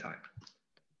with my time.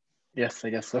 Yes, I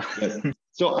guess so. Yes.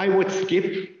 So I would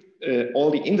skip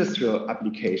all the industrial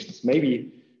applications,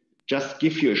 maybe just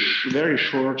give you a very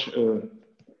short.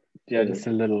 Yeah, just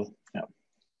a little, yeah.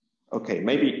 Okay,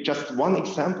 maybe just one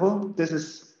example. This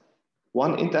is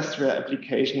one industrial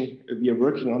application we are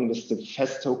working on with the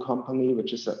Festo company,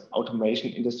 which is an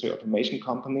industry automation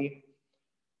company.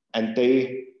 And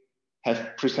they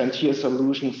have presented here a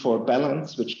solution for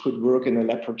balance, which could work in a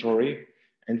laboratory.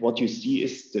 And what you see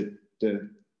is the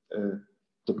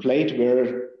plate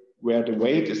where the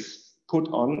weight is put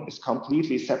on is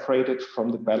completely separated from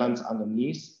the balance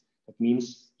underneath. That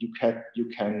means you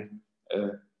can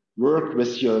work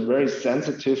with your very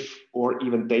sensitive or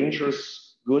even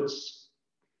dangerous goods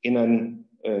in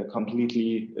a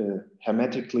completely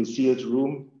hermetically sealed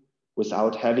room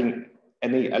without having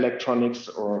any electronics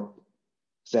or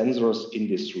sensors in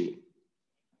this room.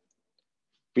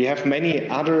 We have many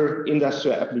other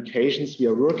industrial applications we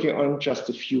are working on, just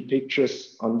a few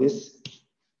pictures on this.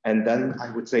 And then I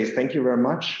would say thank you very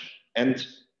much. And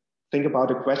think about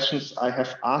the questions I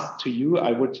have asked to you.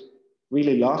 I would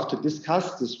really love to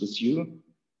discuss this with you.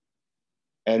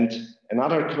 And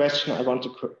another question I want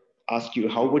to ask you,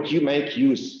 how would you make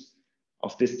use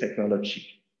of this technology?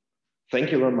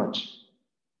 Thank you very much.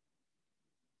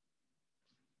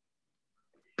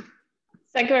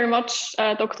 Thank you very much,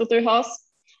 Dr. Döhaas.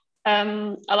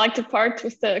 I like the part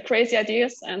with the crazy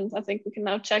ideas, and I think we can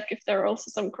now check if there are also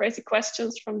some crazy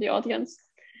questions from the audience.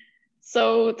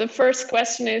 So the first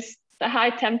question is, the high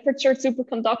temperature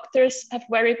superconductors have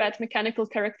very bad mechanical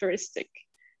characteristic.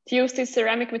 To use these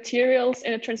ceramic materials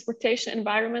in a transportation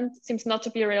environment seems not to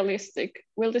be realistic.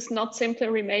 Will this not simply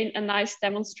remain a nice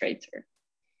demonstrator?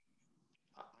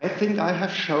 I think I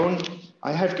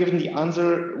have given the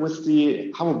answer with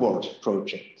the Hoverboard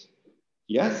project.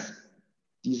 Yes,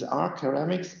 these are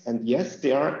ceramics, and yes,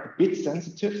 they are a bit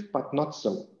sensitive, but not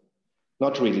so,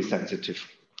 not really sensitive.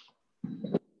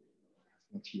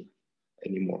 Not here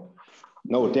anymore.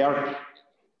 No, they are,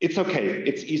 it's okay.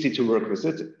 It's easy to work with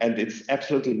it, and it's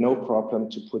absolutely no problem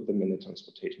to put them in a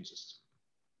transportation system.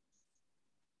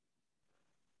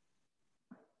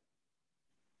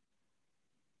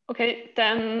 Okay,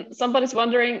 then somebody's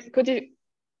wondering, could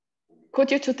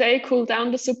you today cool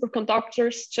down the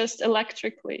superconductors just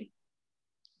electrically?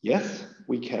 Yes,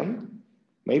 we can.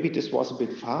 Maybe this was a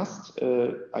bit fast.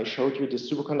 I showed you the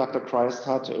superconductor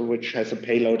cryostat, which has a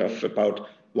payload of about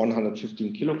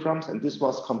 115 kilograms, and this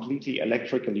was completely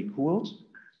electrically cooled.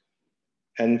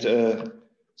 And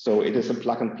so it is a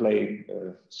plug and play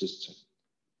system.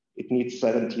 It needs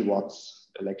 70 watts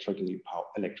electric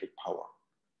power.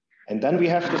 And then we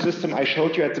have the system I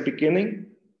showed you at the beginning.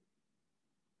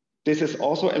 This is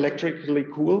also electrically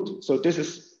cooled. So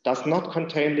this does not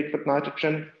contain liquid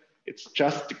nitrogen. It's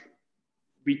just,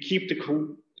 we keep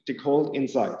the cold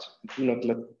inside. Do not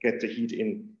get the heat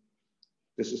in.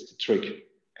 This is the trick.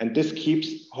 And this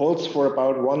holds for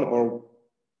about 1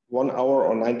 hour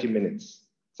or 90 minutes,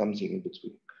 something in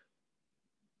between.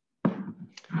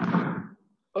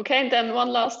 Okay, and then one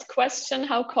last question.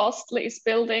 How costly is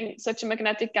building such a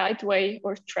magnetic guideway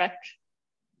or track?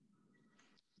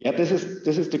 Yeah, this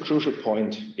is the crucial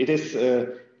point.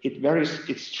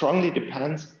 It strongly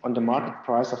depends on the market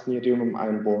price of neodymium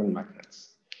iron boron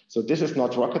magnets. So this is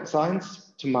not rocket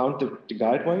science to mount the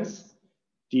guideways.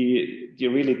 The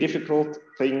really difficult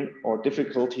thing or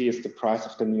difficulty is the price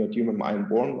of the neodymium iron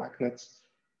boron magnets.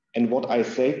 And what I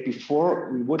said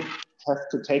before, we would have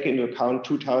to take into account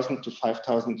 2,000 to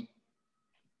 5,000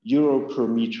 euro per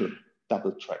meter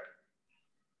double track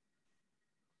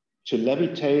to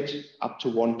levitate up to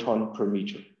 1 ton per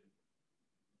meter.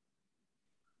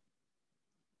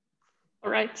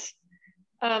 All right.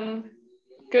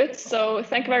 Good. So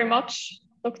thank you very much,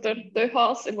 Dr.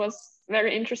 Döhaas. It was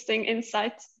very interesting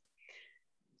insight.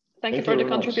 Thank you for the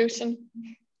contribution.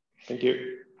 Thank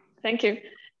you. Thank you.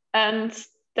 And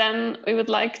then we would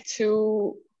like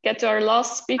to get to our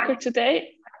last speaker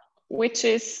today, which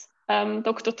is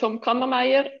Dr. Tom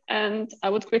Kammermeier. And I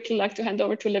would quickly like to hand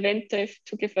over to Levente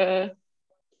to give a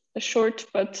short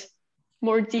but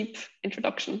more deep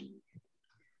introduction.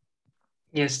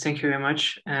 Yes, thank you very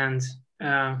much. And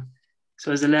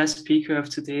so as the last speaker of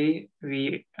today,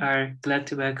 we are glad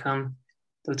to welcome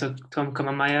Dr. Tom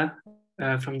Kammermeier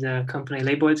from the company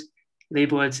Hoverboard.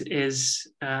 Hoverboard is,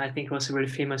 I think, also really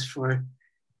famous for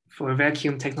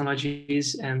vacuum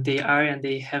technologies, and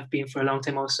they have been for a long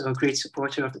time also a great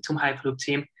supporter of the TUM Hyperloop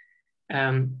team.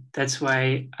 That's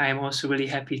why I'm also really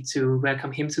happy to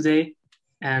welcome him today.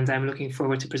 And I'm looking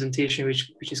forward to presentation,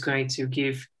 which is going to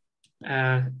give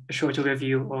a short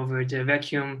overview over the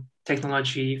vacuum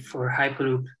technology for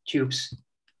Hyperloop tubes.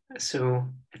 So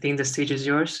I think the stage is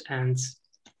yours, and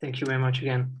thank you very much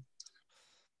again.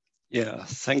 Yeah,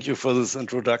 thank you for this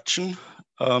introduction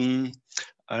and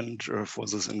for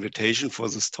this invitation for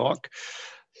this talk.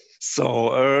 So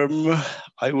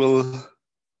I will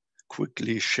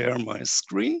quickly share my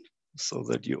screen so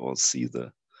that you all see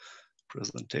the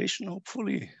presentation,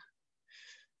 hopefully.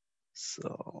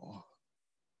 So,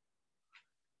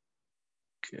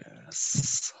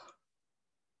 yes.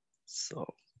 So,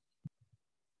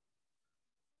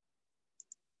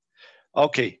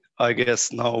 okay, I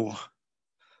guess now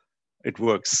it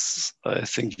works. I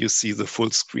think you see the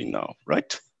full screen now,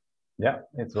 right? Yeah,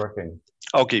 it's working.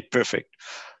 Okay, perfect.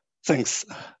 Thanks.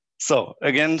 So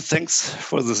again, thanks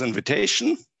for this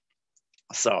invitation.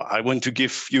 So I want to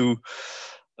give you,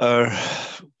 for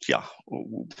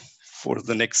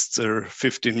the next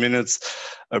 15 minutes,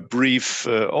 a brief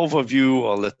overview,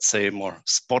 or let's say more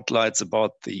spotlights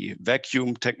about the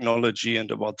vacuum technology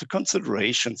and about the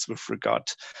considerations with regard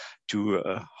to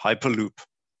Hyperloop.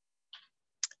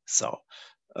 So,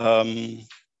 okay,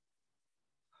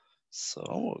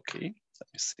 let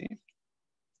me see.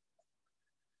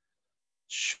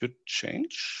 Should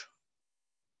change.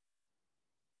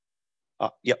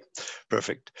 Yeah,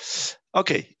 perfect.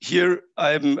 Okay, here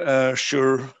I'm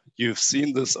sure you've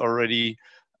seen this already.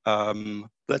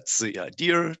 That's the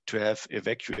idea, to have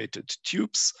evacuated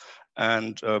tubes.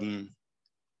 And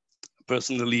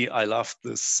personally, I love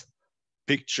this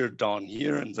picture down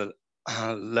here in the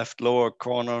left lower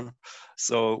corner.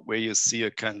 So where you see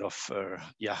a kind of,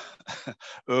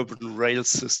 urban rail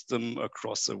system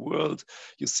across the world.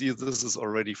 You see this is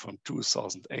already from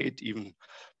 2008, even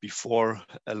before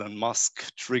Elon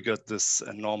Musk triggered this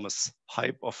enormous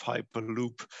hype of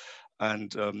Hyperloop.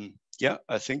 And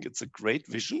I think it's a great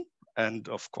vision. And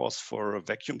of course, for a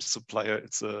vacuum supplier,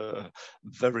 it's a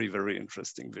very, very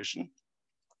interesting vision.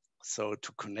 So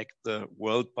to connect the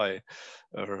world by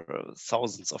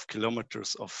thousands of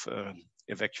kilometers of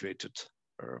evacuated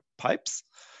pipes.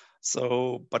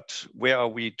 So, but where are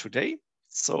we today?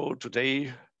 So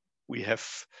today we have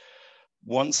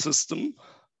one system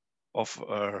of,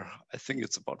 I think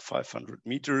it's about 500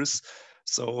 meters.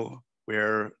 So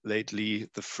where lately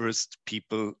the first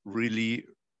people really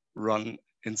run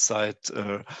inside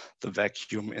the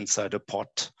vacuum, inside a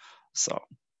pot.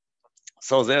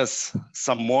 So there's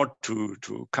some more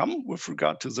to come with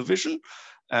regard to the vision.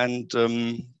 And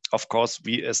of course,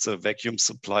 we as a vacuum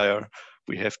supplier,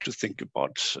 we have to think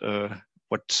about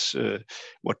what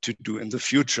to do in the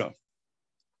future.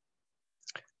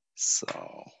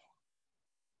 So,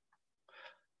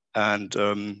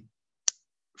 and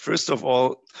first of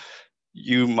all,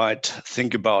 you might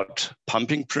think about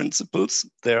pumping principles.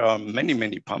 There are many,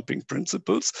 many pumping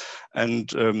principles. And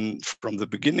from the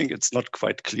beginning, it's not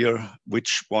quite clear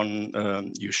which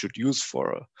one you should use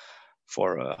for a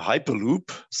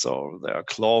Hyperloop. So there are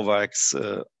claw wax,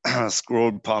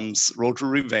 scroll pumps,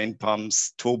 rotary vane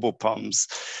pumps, turbo pumps,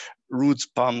 roots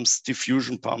pumps,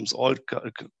 diffusion pumps, all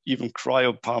even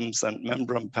cryo pumps and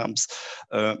membrane pumps,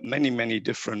 many, many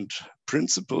different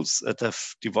principles that have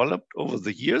developed over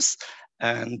the years.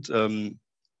 And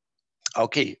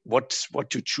okay, what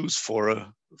to choose for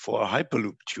a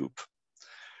Hyperloop tube?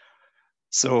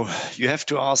 So you have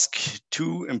to ask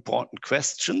two important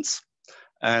questions.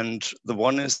 And the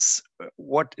one is,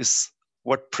 what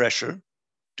pressure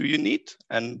do you need?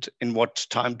 And in what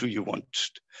time do you want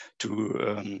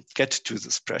to get to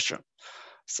this pressure?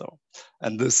 So,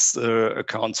 and this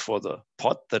accounts for the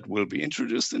pot that will be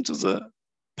introduced into the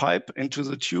pipe, into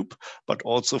the tube, but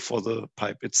also for the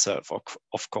pipe itself,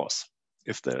 of course.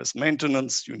 If there is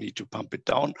maintenance, you need to pump it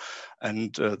down,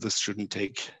 and this shouldn't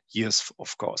take years,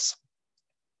 of course.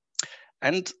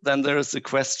 And then there is the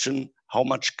question, how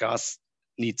much gas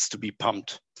needs to be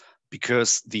pumped?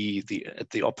 Because at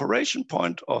the operation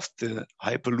point of the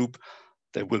Hyperloop,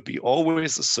 there will be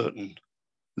always a certain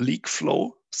leak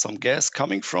flow, some gas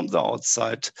coming from the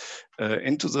outside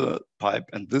into the pipe,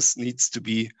 and this needs to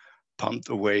be pumped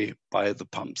away by the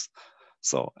pumps.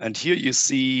 So, and here you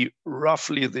see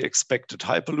roughly the expected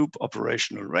Hyperloop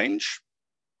operational range.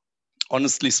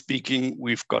 Honestly speaking,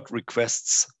 we've got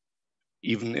requests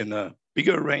even in a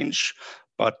bigger range,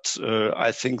 but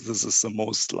I think this is the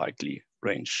most likely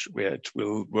range where it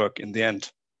will work in the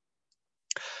end.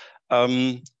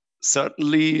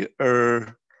 Certainly,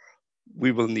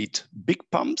 we will need big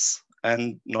pumps,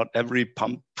 and not every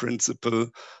pump principle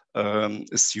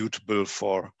is suitable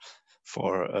for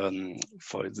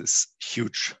for this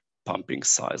huge pumping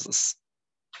sizes.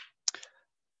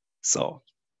 So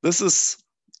this is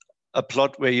a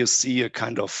plot where you see a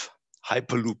kind of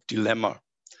Hyperloop dilemma,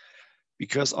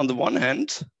 because on the one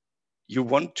hand, you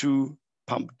want to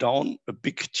pump down a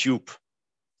big tube.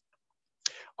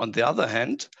 On the other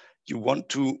hand, you want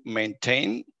to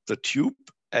maintain the tube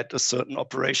at a certain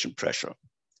operation pressure.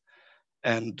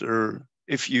 And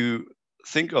if you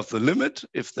think of the limit,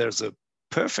 if there's a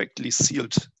perfectly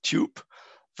sealed tube,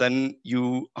 then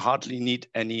you hardly need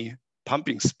any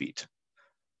pumping speed.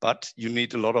 But you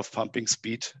need a lot of pumping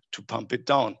speed to pump it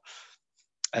down.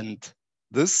 And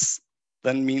this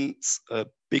then means a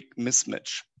big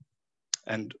mismatch.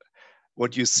 And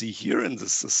what you see here in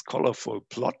this colorful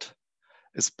plot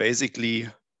is basically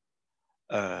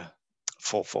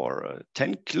for a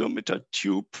 10-kilometer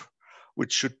tube,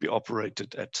 which should be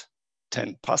operated at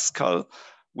 10 Pascal.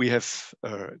 We have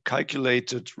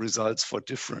calculated results for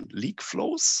different leak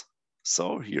flows.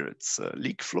 So here it's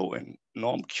leak flow in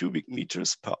norm cubic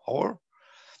meters per hour,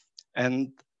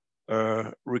 and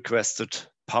requested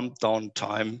pump down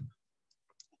time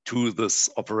to this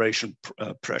operation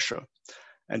pressure.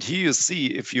 And here you see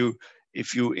if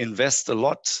you invest a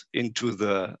lot into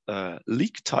the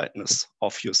leak tightness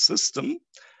of your system,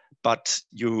 but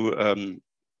you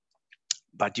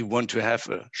want to have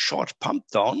a short pump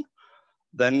down,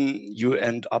 then you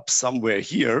end up somewhere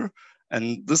here.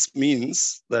 And this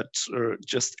means that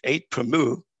just 8 per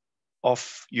mil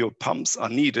of your pumps are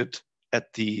needed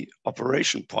at the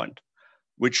operation point,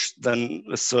 which then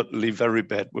is certainly very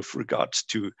bad with regard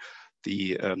to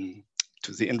the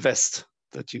invest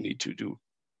that you need to do.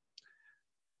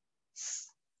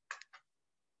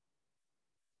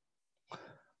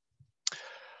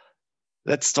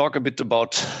 Let's talk a bit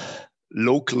about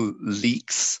local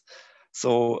leaks.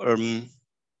 So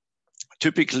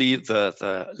typically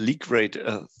the leak rate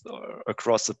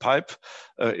across the pipe,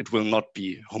 it will not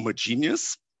be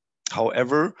homogeneous.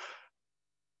 However,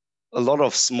 a lot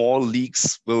of small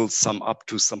leaks will sum up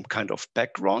to some kind of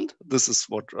background. This is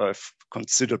what I've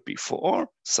considered before,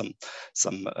 some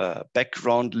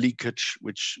background leakage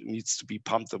which needs to be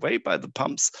pumped away by the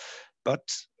pumps, but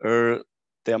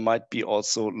there might be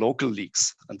also local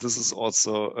leaks. And this is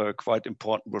also quite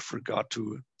important with regard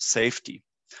to safety.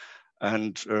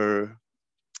 And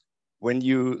when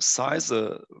you size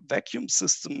a vacuum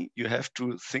system, you have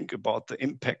to think about the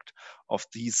impact of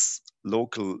these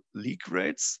local leak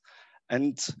rates,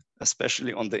 and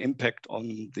especially on the impact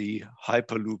on the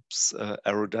Hyperloop's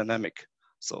aerodynamic.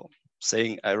 So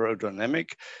saying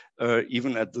aerodynamic,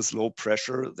 even at this low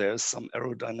pressure, there's some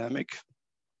aerodynamic,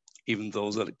 even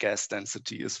though the gas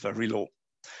density is very low.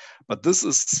 But this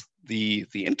is the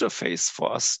interface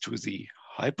for us to the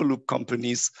Hyperloop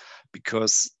companies,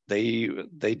 because they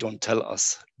don't tell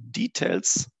us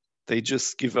details. They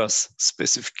just give us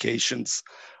specifications,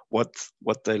 what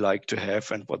they like to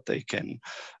have and what they can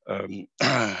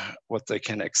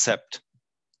accept.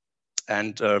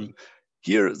 And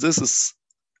here, this is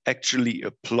actually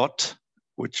a plot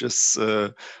which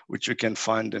you can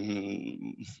find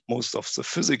in most of the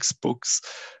physics books,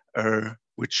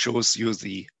 which shows you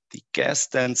the gas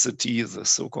density, the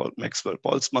so-called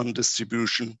Maxwell-Boltzmann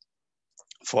distribution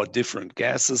for different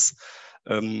gases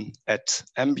at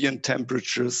ambient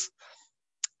temperatures.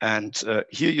 And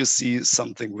here you see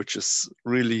something which is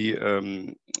really,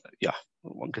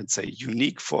 one can say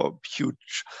unique for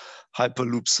huge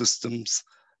Hyperloop systems.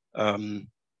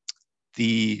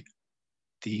 The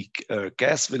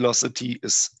gas velocity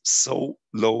is so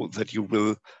low that you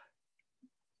will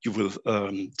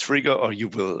trigger, or you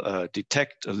will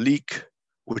detect a leak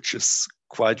which is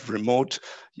quite remote.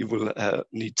 You will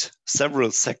need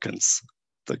several seconds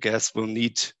the gas will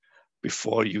need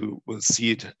before you will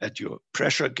see it at your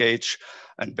pressure gauge.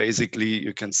 And basically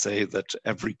you can say that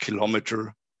every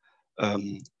kilometer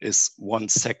is 1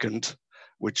 second,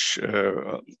 which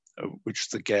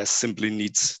the gas simply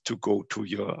needs to go to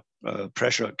your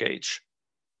pressure gauge.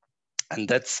 And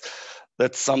that's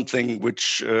something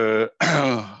which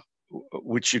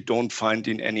which you don't find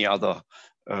in any other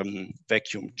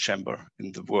vacuum chamber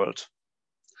in the world.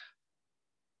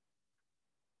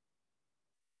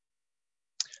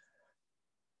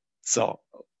 So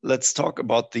let's talk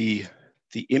about the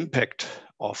impact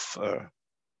of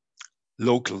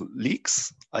local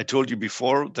leaks. I told you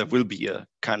before, there will be a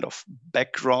kind of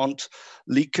background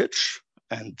leakage,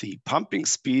 and the pumping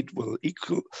speed will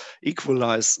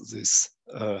equalize this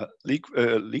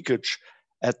leakage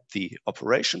at the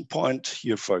operation point,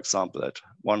 here, for example, at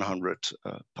 100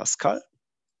 Pascal.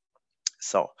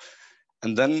 So,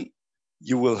 and then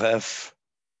you will have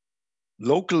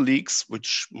local leaks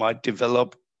which might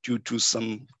develop due to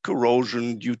some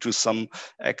corrosion, due to some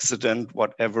accident,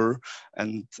 whatever,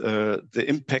 and the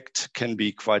impact can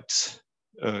be quite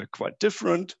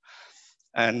different.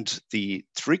 And the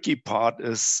tricky part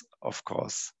is, of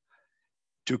course,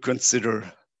 to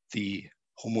consider the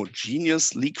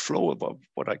homogeneous leak flow, about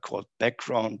what I call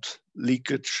background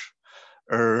leakage,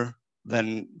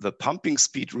 then the pumping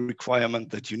speed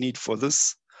requirement that you need for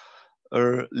this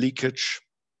leakage,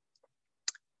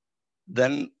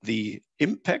 then the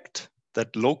impact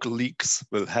that local leaks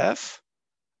will have,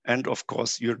 and of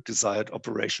course your desired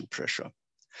operation pressure.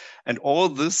 And all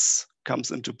this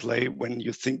comes into play when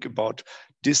you think about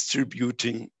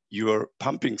distributing your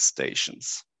pumping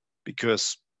stations,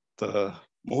 because the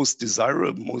most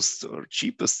desirable, most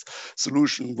cheapest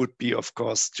solution would be, of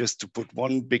course, just to put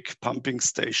one big pumping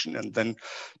station and then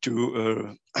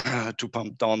to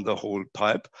pump down the whole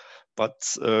pipe. But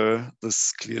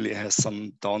this clearly has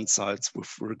some downsides with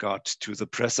regard to the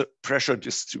pressure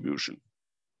distribution.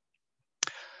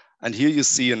 And here you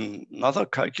see another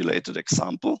calculated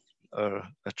example, a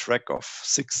track of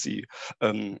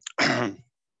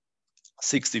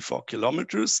 64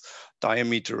 kilometers,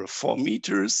 diameter of 4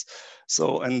 meters.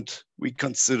 So, and we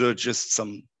consider just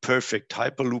some perfect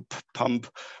Hyperloop pump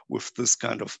with this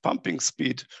kind of pumping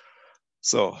speed.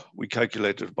 So we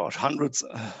calculated about hundreds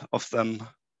of them.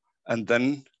 And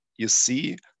then you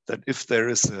see that if there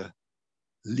is a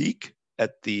leak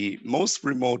at the most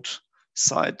remote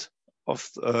side of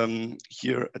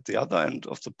here at the other end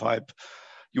of the pipe,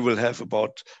 you will have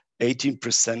about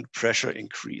 18% pressure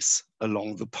increase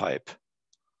along the pipe.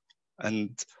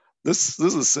 And this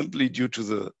is simply due to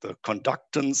the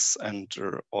conductance and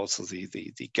also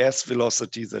the gas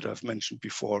velocity that I've mentioned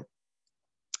before.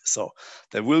 So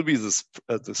there will be this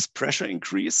pressure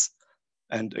increase.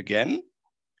 And again,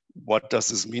 what does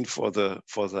this mean for the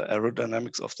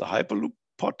aerodynamics of the Hyperloop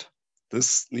pod?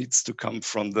 This needs to come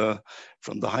from the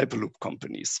Hyperloop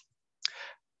companies.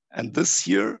 And this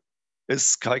here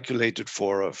is calculated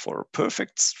for a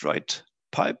perfect straight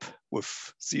pipe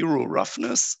with 0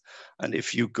 roughness. And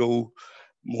if you go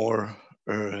more,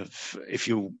 if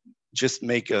you just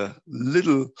make a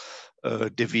little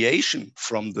deviation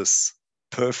from this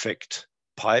perfect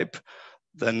pipe,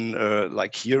 then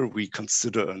like here we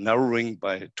consider a narrowing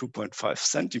by 2.5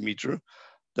 centimeter,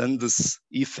 then this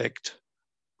effect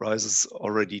rises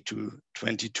already to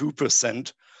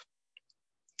 22%.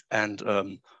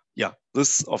 And yeah,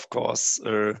 this of course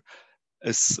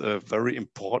is very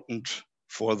important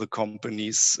for the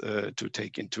companies to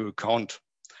take into account.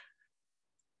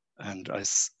 And I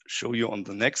show you on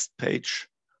the next page.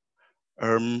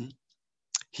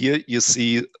 Here you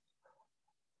see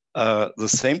the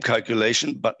same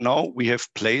calculation, but now we have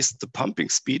placed the pumping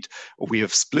speed, or we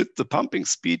have split the pumping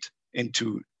speed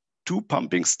into 2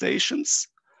 pumping stations,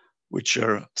 which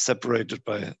are separated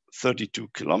by 32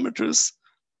 kilometers.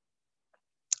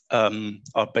 They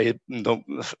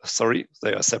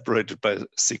are separated by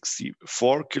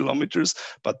 64 kilometers,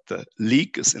 but the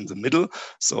leak is in the middle.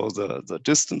 So the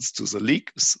distance to the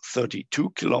leak is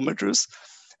 32 kilometers.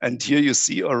 And here you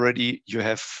see already you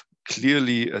have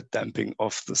clearly a damping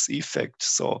of this effect.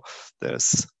 So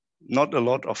there's not a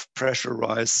lot of pressure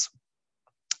rise,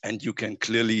 and you can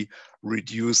clearly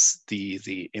reduce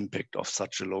the impact of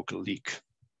such a local leak.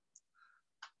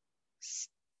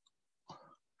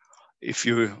 If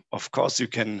you, of course, you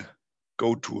can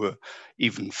go to an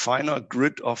even finer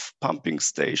grid of pumping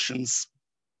stations.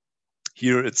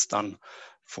 Here it's done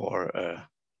for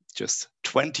just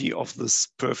 20 of this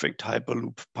perfect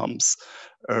Hyperloop pumps.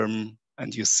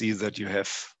 And you see that you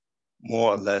have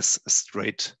more or less a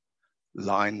straight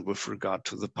line with regard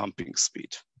to the pumping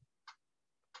speed.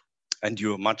 And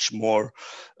you're much more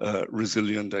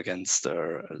resilient against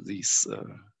these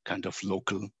kind of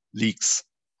local leaks.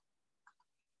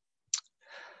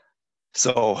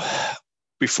 So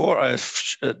before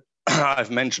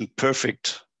I've mentioned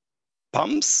perfect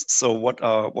pumps. So what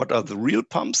are the real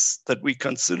pumps that we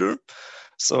consider?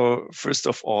 So first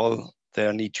of all,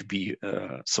 there need to be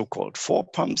so-called 4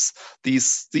 pumps.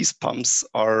 These pumps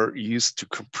are used to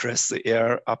compress the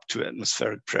air up to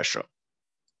atmospheric pressure.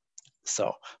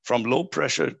 So from low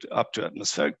pressure up to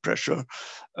atmospheric pressure,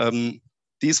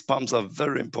 these pumps are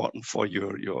very important for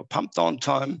your pump down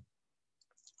time.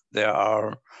 There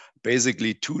are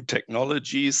basically 2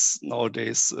 technologies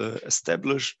nowadays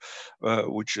established,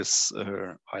 which is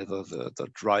either the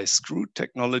dry screw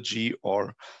technology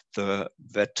or the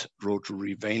wet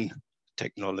rotary vane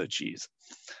technologies.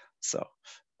 So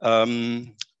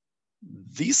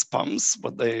these pumps,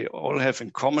 what they all have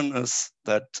in common is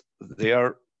that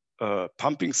their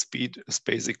pumping speed is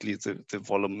basically the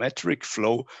volumetric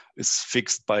flow is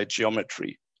fixed by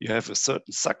geometry. You have a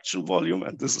certain suction volume,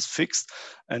 and this is fixed.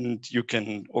 And you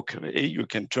can, okay, you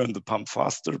can turn the pump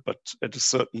faster, but at a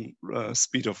certain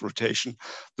speed of rotation,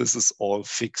 this is all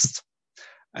fixed.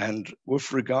 And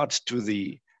with regard to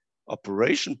the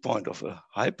operation point of a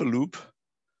Hyperloop,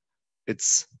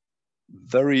 it's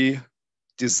very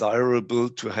desirable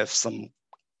to have some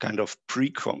kind of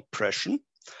pre-compression.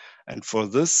 And for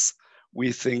this,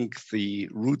 we think the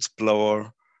roots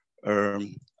blower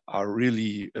are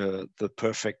really the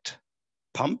perfect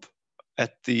pump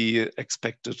at the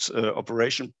expected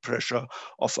operation pressure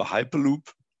of a Hyperloop.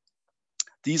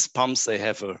 These pumps, they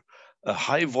have a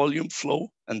high volume flow,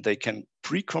 and they can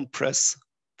pre-compress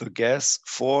the gas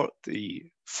for the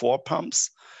 4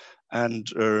 pumps. And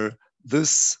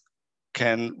this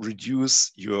can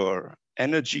reduce your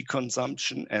energy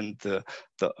consumption and the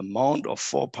amount of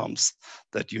 4 pumps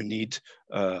that you need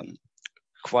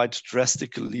quite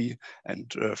drastically.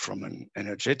 And from an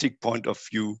energetic point of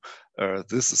view,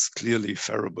 this is clearly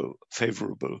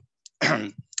favorable.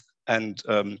 And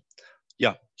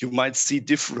yeah, you might see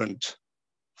different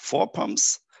 4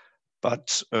 pumps,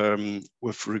 but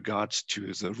with regard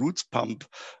to the roots pump,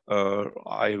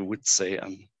 I would say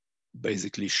I'm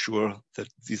basically sure that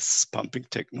this pumping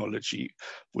technology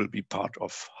will be part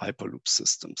of Hyperloop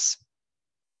systems.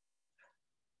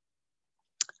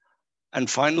 And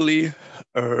finally,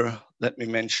 let me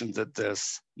mention that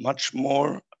there's much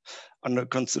more under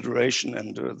consideration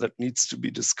and that needs to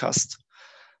be discussed.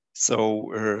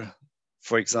 So,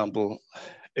 for example,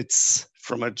 it's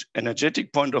from an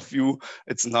energetic point of view,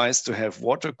 it's nice to have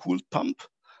water-cooled pumps.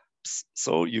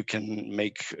 So you can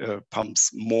make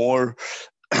pumps more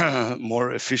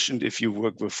efficient if you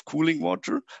work with cooling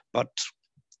water, but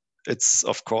it's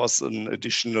of course an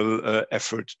additional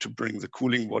effort to bring the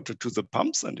cooling water to the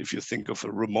pumps. And if you think of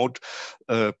a remote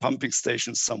pumping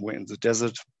station somewhere in the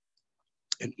desert,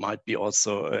 it might be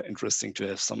also interesting to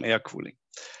have some air cooling.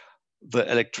 The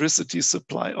electricity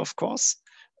supply, of course,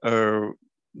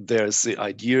 there's the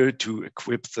idea to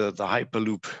equip the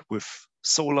Hyperloop with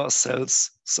solar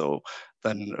cells. So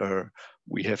then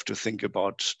we have to think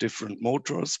about different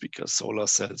motors, because solar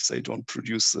cells, they don't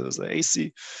produce the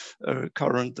AC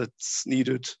current that's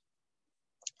needed.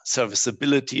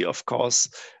 Serviceability, of course.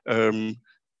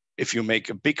 If you make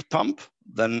a big pump,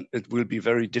 then it will be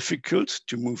very difficult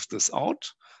to move this out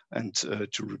and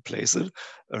to replace it.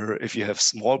 If you have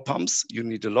small pumps, you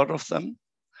need a lot of them.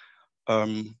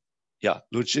 Yeah,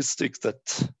 logistics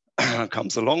that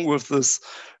comes along with this.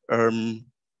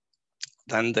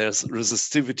 Then there's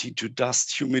resistivity to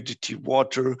dust, humidity,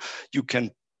 water. You can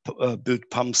build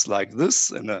pumps like this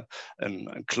in an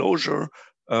enclosure,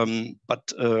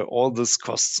 but all this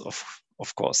costs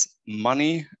of course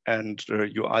money, and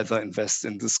you either invest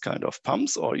in this kind of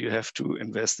pumps or you have to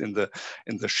invest in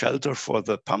the shelter for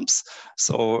the pumps.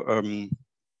 So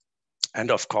and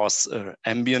of course,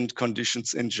 ambient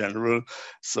conditions in general.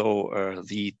 So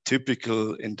the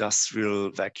typical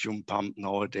industrial vacuum pump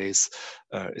nowadays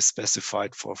is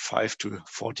specified for 5 to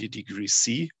 40 degrees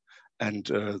C. And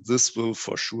this will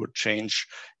for sure change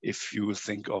if you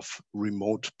think of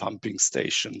remote pumping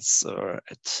stations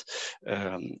at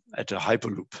a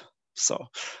Hyperloop. So,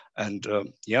 and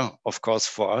yeah, of course,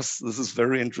 for us, this is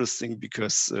very interesting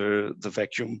because the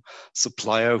vacuum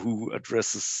supplier who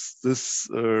addresses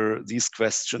these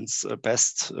questions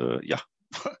best, yeah,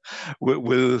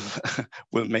 will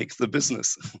make the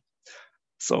business.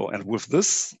 So, and with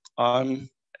this, I'm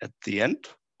at the end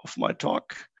of my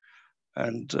talk.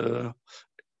 And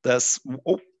there's,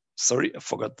 oh, sorry, I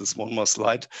forgot this one more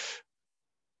slide.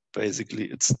 Basically,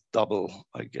 it's double,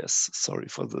 I guess. Sorry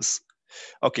for this.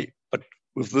 Okay, but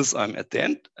with this, I'm at the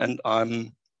end and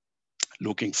I'm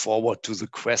looking forward to the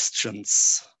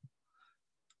questions.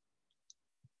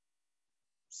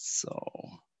 So,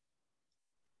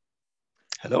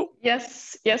 hello?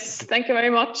 Yes, thank you very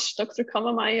much, Dr.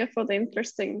 Kammermeier, for the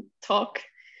interesting talk.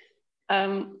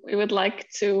 We would like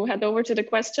to head over to the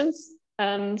questions,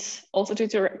 and also due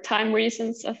to time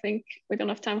reasons, I think we don't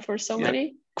have time for so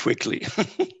many. Quickly.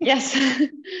 Yes.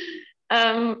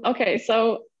 Okay,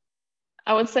 so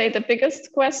I would say the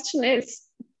biggest question is,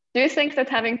 do you think that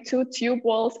having 2 tube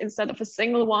walls instead of a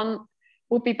single one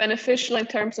would be beneficial in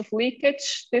terms of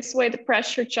leakage? This way the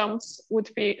pressure jumps would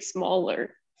be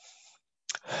smaller.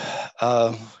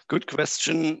 Good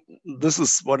question. This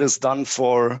is what is done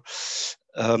for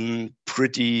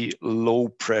pretty low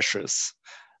pressures.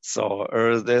 So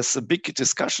there's a big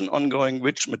discussion ongoing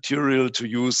which material to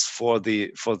use for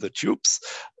the tubes,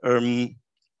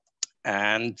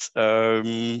 and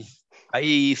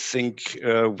I think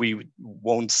we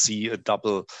won't see a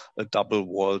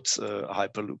double-walled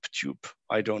Hyperloop tube.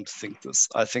 I don't think this.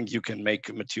 I think you can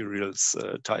make materials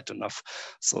tight enough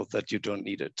so that you don't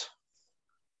need it.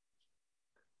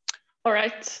 All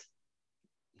right.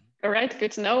 All right,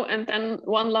 good to know. And then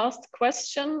one last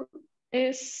question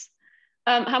is,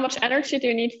 how much energy do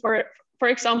you need for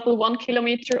example, 1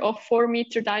 kilometer of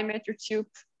 4-meter diameter tube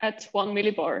at 1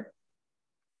 millibar?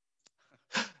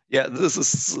 Yeah, this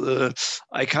is,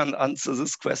 I can't answer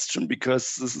this question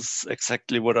because this is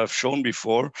exactly what I've shown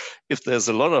before. If there's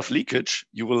a lot of leakage,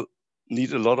 you will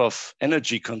need a lot of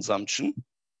energy consumption.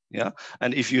 Yeah,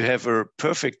 and if you have a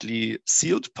perfectly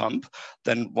sealed pump,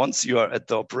 then once you are at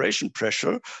the operation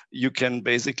pressure, you can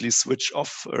basically switch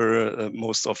off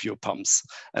most of your pumps.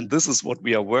 And this is what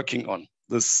we are working on.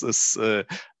 This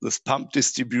pump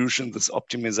distribution, this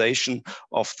optimization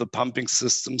of the pumping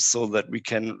system, so that we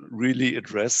can really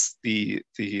address the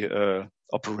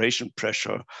operation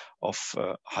pressure of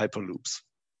Hyperloops.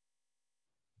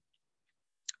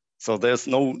 So there's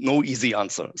no easy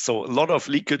answer. So a lot of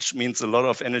leakage means a lot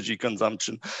of energy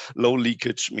consumption. Low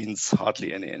leakage means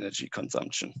hardly any energy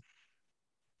consumption.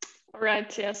 All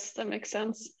right, yes, that makes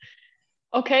sense.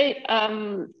 Okay,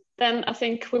 then I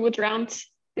think we would round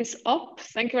this up.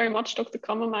 Thank you very much, Dr.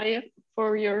 Kammermeier,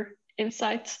 for your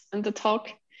insight and the talk.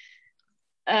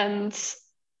 And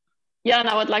yeah,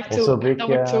 now I'd like to hand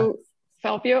over to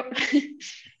Fabio.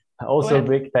 Also, a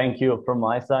big thank you from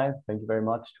my side. Thank you very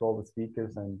much to all the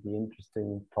speakers and the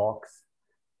interesting talks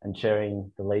and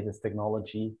sharing the latest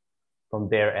technology from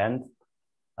their end.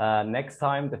 Next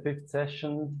time, the 5th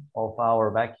session of our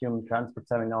vacuum transport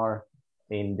seminar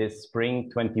in this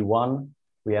spring 21.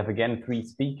 We have again 3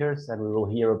 speakers, and we will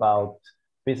hear about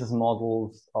business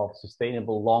models of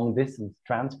sustainable long distance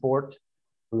transport.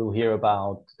 We will hear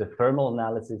about the thermal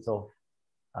analysis of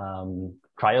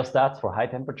cryostats for high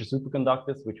temperature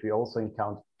superconductors, which we also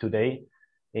encountered today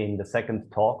in the 2nd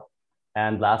talk.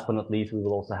 And last but not least, we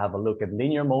will also have a look at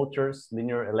linear motors,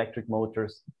 linear electric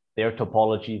motors, their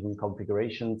topologies and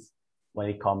configurations when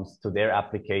it comes to their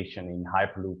application in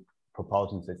Hyperloop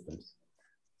propulsion systems.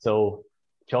 So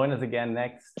join us again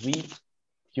next week.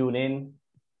 Tune in.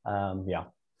 Yeah,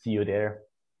 see you there.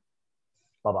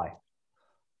 Bye-bye.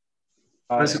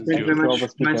 Thank you very much.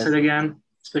 Mindset again.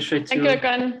 Especially to thank you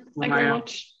again. Thank you very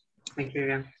much. Thank you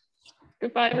again.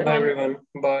 Goodbye, everyone.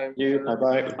 Bye, everyone.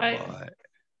 Bye. Bye. Bye.